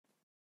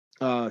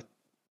I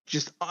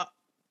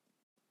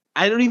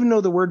don't even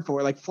know the word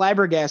for it. Like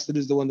flabbergasted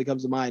is the one that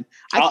comes to mind.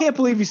 I can't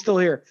believe he's still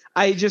here.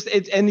 And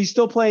he's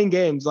still playing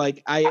games.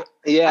 Like I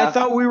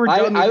thought we were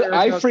done.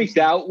 I freaked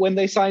out when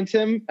they signed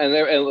him,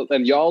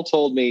 and y'all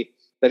told me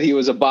that he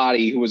was a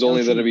body who was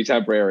only going to be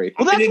temporary.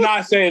 Well, I did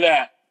not say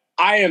that.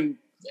 I am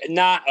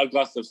not a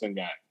Gustafson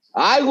guy.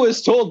 I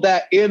was told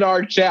that in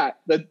our chat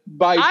that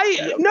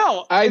I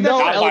know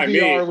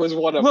LBR was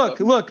one of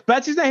them. Look,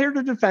 Betsy's not here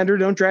to defend her.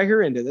 Don't drag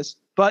her into this.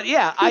 But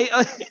yeah,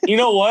 you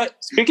know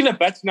what? Speaking of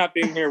Betsy not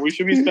being here, we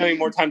should be spending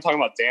more time talking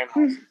about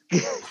Danhausen.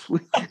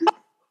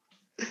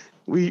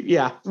 we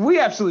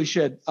absolutely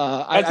should.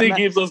 I think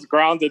keeps us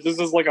grounded. This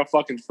is like a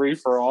fucking free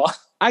for all.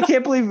 I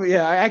can't believe.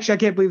 Yeah, I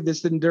can't believe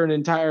this didn't turn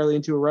entirely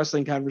into a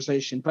wrestling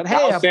conversation. But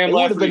hey, it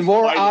would have been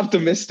more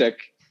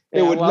optimistic.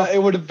 It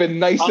would have been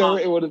nicer.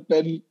 It would have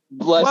been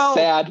less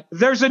sad.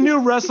 There's a new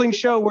wrestling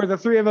show where the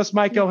three of us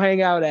might go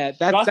hang out at.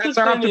 That's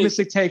our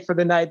optimistic take for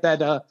the night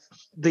that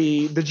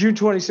the June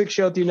 26th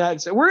show at the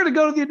United Center. We're going to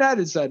go to the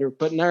United Center,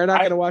 but we're not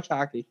going to watch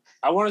hockey.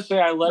 I want to say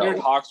I lettered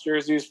Hawks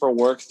jerseys for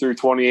work through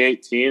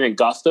 2018, and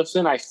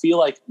Gustafson, I feel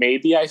like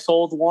maybe I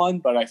sold one,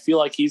 but I feel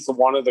like he's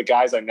one of the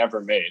guys I never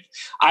made.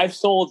 I've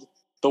sold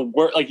the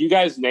worst, like you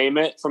guys name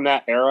it from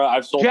that era.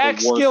 I've sold Jack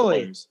the worst Skilly.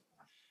 players.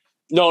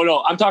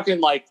 No, I'm talking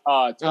like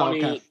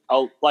 20,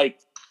 like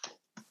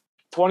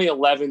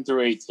 2011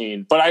 through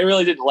 18, but I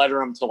really didn't letter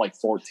them until like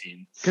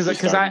 14. Because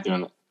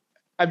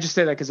I'm just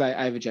saying that because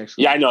I have a Jack Skellington.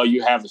 Yeah, I know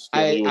you have a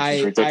Skellington, which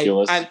is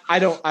ridiculous. I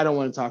don't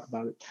want to talk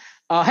about it.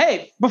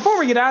 Hey, before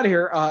we get out of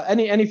here,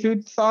 any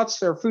food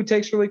thoughts or food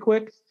takes really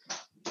quick?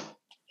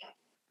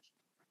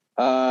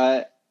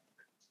 Here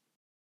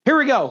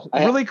we go.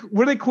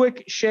 Really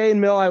quick. Shay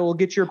and Mill, I will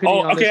get your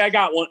opinion. Oh, okay. I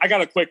got one. I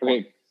got a quick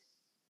one.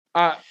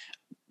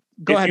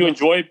 Go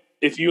ahead.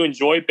 If you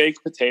enjoy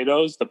baked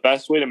potatoes, the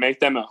best way to make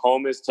them at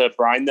home is to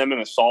brine them in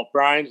a salt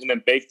brine and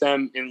then bake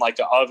them in like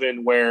an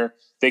oven where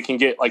they can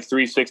get like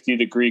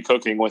 360-degree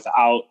cooking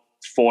without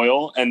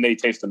foil, and they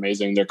taste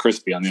amazing. They're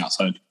crispy on the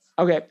outside.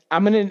 Okay,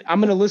 I'm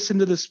gonna listen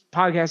to this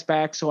podcast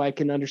back so I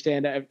can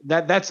understand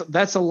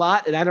that's a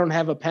lot, and I don't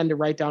have a pen to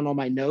write down all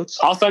my notes.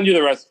 I'll send you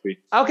the recipe.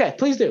 Okay,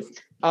 please do.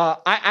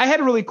 I had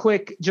a really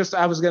quick.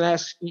 I was gonna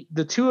ask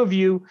the two of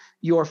you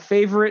your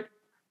favorite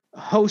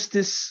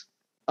Hostess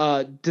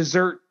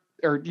dessert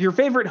or your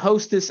favorite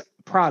Hostess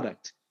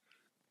product.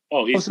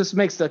 Oh, Hostess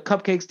makes the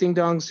cupcakes, ding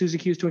dongs, Suzy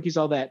Q's, Twinkies,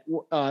 all that.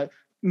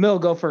 Mill,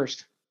 go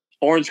first.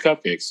 Orange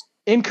cupcakes.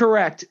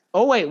 Incorrect.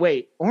 Oh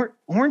wait.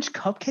 Orange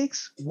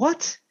cupcakes?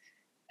 What?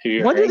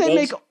 When do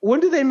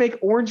they make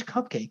orange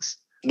cupcakes?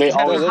 They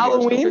always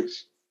Halloween. You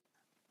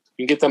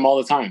can get them all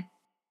the time.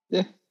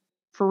 Yeah.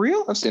 For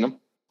real? I've seen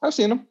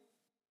them.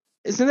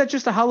 Isn't that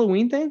just a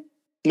Halloween thing?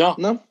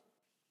 No.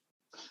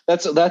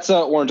 That's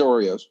orange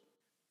Oreos.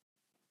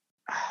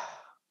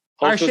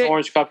 Hostess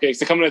orange cupcakes.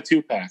 They come in a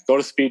 2-pack. Go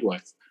to Speedway.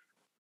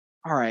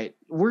 All right,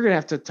 we're gonna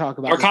have to talk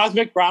about. Are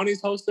Cosmic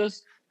Brownies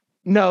Hostess?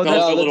 No,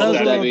 that's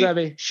Little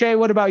Debbie. Shay,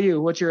 what about you?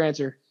 What's your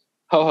answer?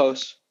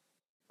 Ho-Hos.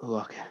 Oh,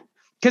 okay.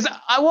 Because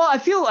I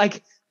feel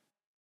like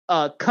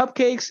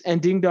cupcakes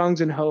and ding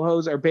dongs and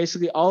ho-hos are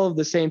basically all of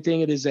the same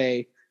thing. It is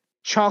a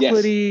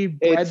chocolatey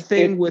bread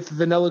thing with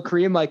vanilla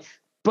cream.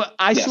 But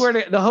I swear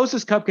to the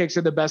Hostess cupcakes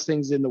are the best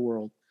things in the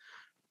world.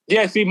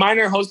 Yeah, see, mine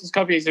are Hostess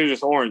cupcakes. They're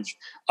just orange.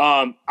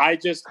 I'm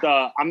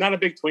not a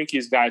big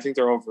Twinkies guy. I think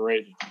they're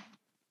overrated.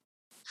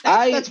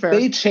 That's fair.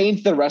 They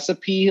changed the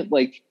recipe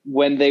like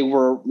when they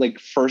were like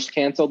first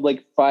canceled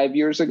like 5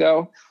 years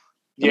ago.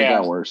 It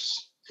got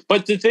worse.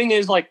 But the thing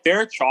is, like,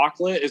 their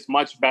chocolate is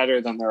much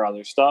better than their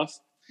other stuff.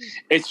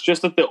 It's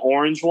just that the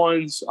orange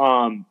ones,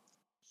 I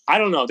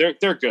don't know,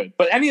 they're good.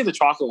 But any of the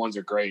chocolate ones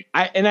are great.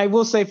 I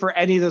will say for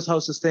any of those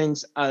Hostess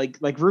things,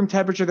 like room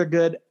temperature, they're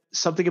good.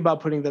 Something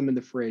about putting them in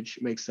the fridge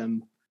makes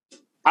them.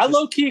 I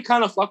low key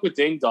kind of fuck with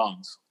ding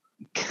dongs.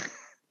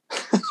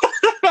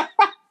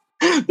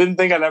 Didn't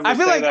think I'd ever. I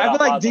feel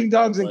like ding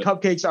dongs and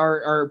cupcakes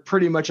are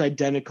pretty much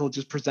identical,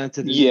 just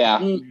presented. Yeah.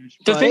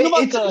 The thing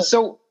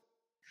about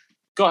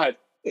go ahead.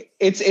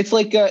 It's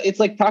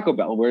like Taco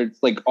Bell where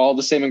it's like all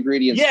the same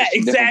ingredients. Yeah, just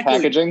different exactly.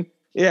 packaging.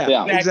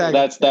 Yeah, exactly.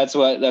 That's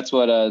what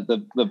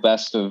the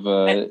best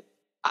of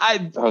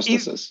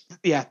Hostesses.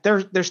 Yeah,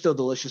 they're still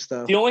delicious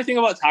though. The only thing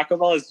about Taco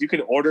Bell is you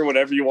can order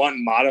whatever you want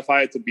and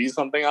modify it to be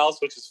something else,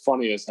 which is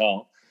funny as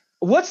hell.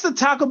 What's the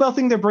Taco Bell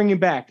thing they're bringing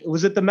back?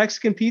 Was it the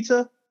Mexican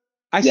pizza?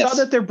 I saw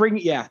that they're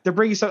bringing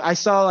some. I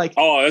saw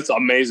oh, that's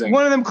amazing.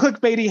 One of them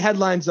clickbaity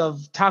headlines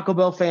of Taco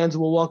Bell fans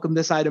will welcome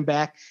this item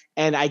back,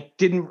 and I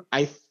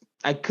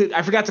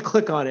forgot to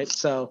click on it.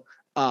 So,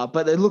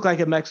 but it looked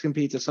like a Mexican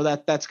pizza, so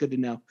that's good to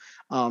know.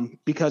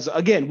 Because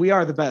again, we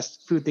are the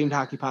best food themed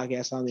hockey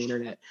podcast on the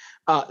internet.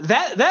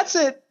 That's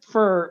it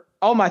for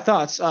all my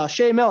thoughts.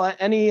 Shay, Mill,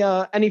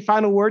 any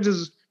final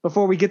words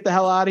before we get the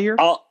hell out of here?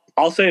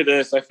 I'll say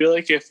this. I feel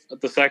like if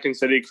the Second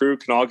City crew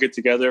can all get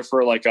together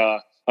for like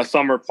a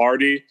summer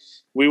party,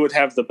 we would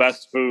have the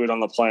best food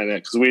on the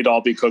planet because we'd all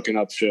be cooking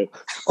up shit.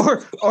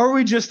 Or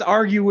we just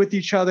argue with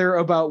each other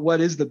about what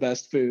is the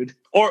best food.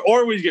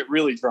 Or we get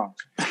really drunk.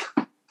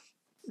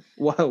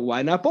 Well,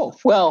 why not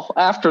both? Well,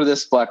 after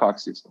this Blackhawk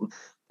season.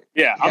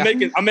 Yeah,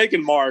 I'm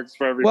making marks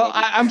for everybody. Well,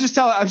 I'm just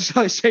telling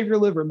you, save your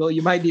liver, Mill.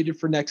 You might need it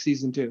for next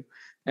season too.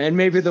 And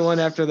maybe the one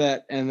after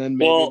that, and then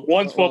maybe. Well,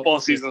 once football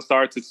season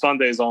starts, it's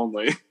Sundays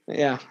only.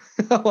 Yeah.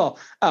 Well,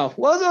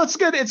 it's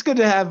good. It's good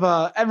to have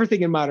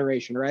everything in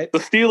moderation, right? The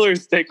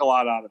Steelers take a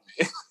lot out of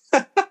me.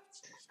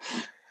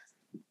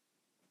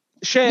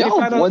 Shay,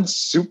 y'all have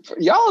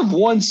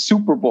won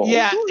Super Bowl.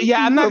 Yeah.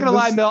 I'm not gonna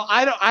lie, Mill.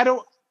 I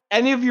don't.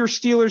 Any of your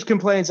Steelers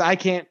complaints, I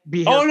can't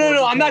be here. Oh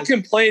no! I'm not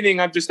complaining.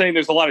 I'm just saying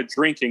there's a lot of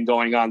drinking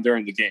going on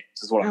during the games.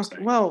 Is what I'm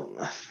saying.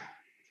 Well.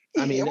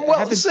 I mean,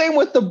 same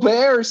with the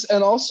Bears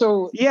and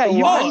also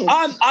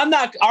I'm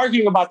not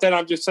arguing about that.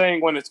 I'm just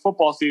saying when it's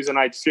football season,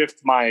 I'd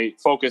shift my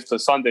focus to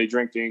Sunday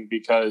drinking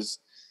because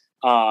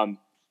I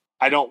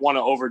don't want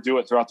to overdo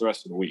it throughout the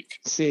rest of the week.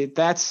 See,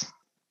 that's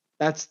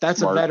smart.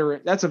 A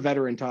veteran. That's a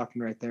veteran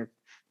talking right there.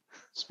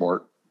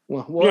 Smart.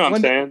 Well, you know what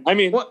I'm saying? I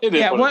mean, it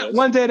is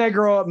one day when I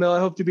grow up, Mill, I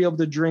hope to be able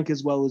to drink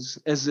as well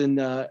as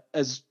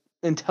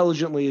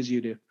intelligently as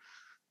you do.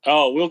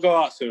 Oh, we'll go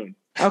out soon.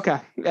 Okay.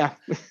 Yeah.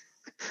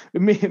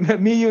 Me,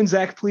 you, and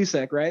Zach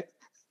Plesac, right?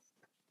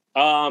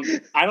 I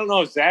don't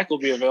know if Zach will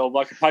be available.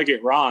 I could probably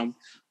get Ron.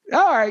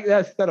 All right,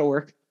 that'll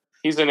work.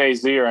 He's in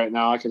AZ right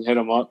now. I can hit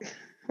him up.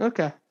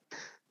 Okay.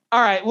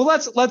 All right. Well,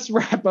 let's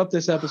wrap up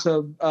this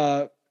episode.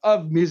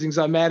 of Musings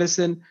on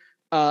Madison.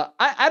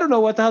 I don't know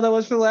what the hell that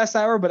was for the last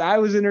hour, but I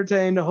was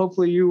entertained.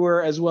 Hopefully you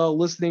were as well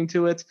listening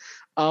to it.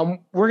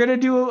 We're going to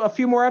do a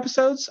few more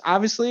episodes,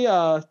 obviously,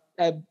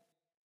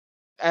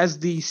 as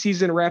the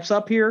season wraps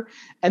up here,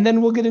 and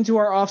then we'll get into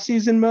our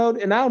off-season mode.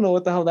 And I don't know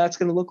what the hell that's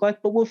going to look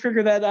like, but we'll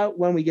figure that out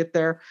when we get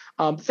there.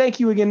 Thank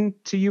you again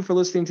to you for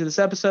listening to this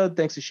episode.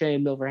 Thanks to Shay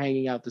and Mill for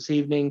hanging out this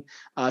evening.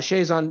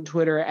 Shay's on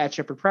Twitter at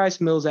Shepherd Price,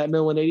 Mill's at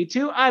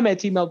Mill182. I'm at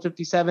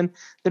TMelt57.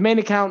 The main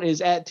account is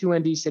at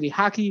 2ND City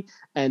Hockey,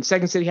 and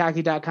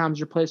SecondCityHockey.com is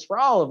your place for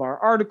all of our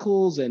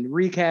articles and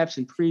recaps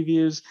and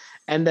previews,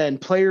 and then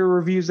player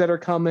reviews that are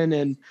coming,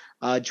 and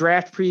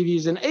draft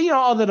previews, and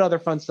all that other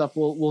fun stuff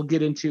we'll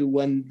get into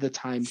when the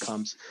time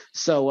comes.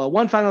 So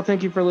one final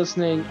thank you for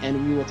listening,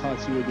 and we will talk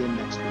to you again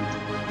next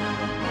week.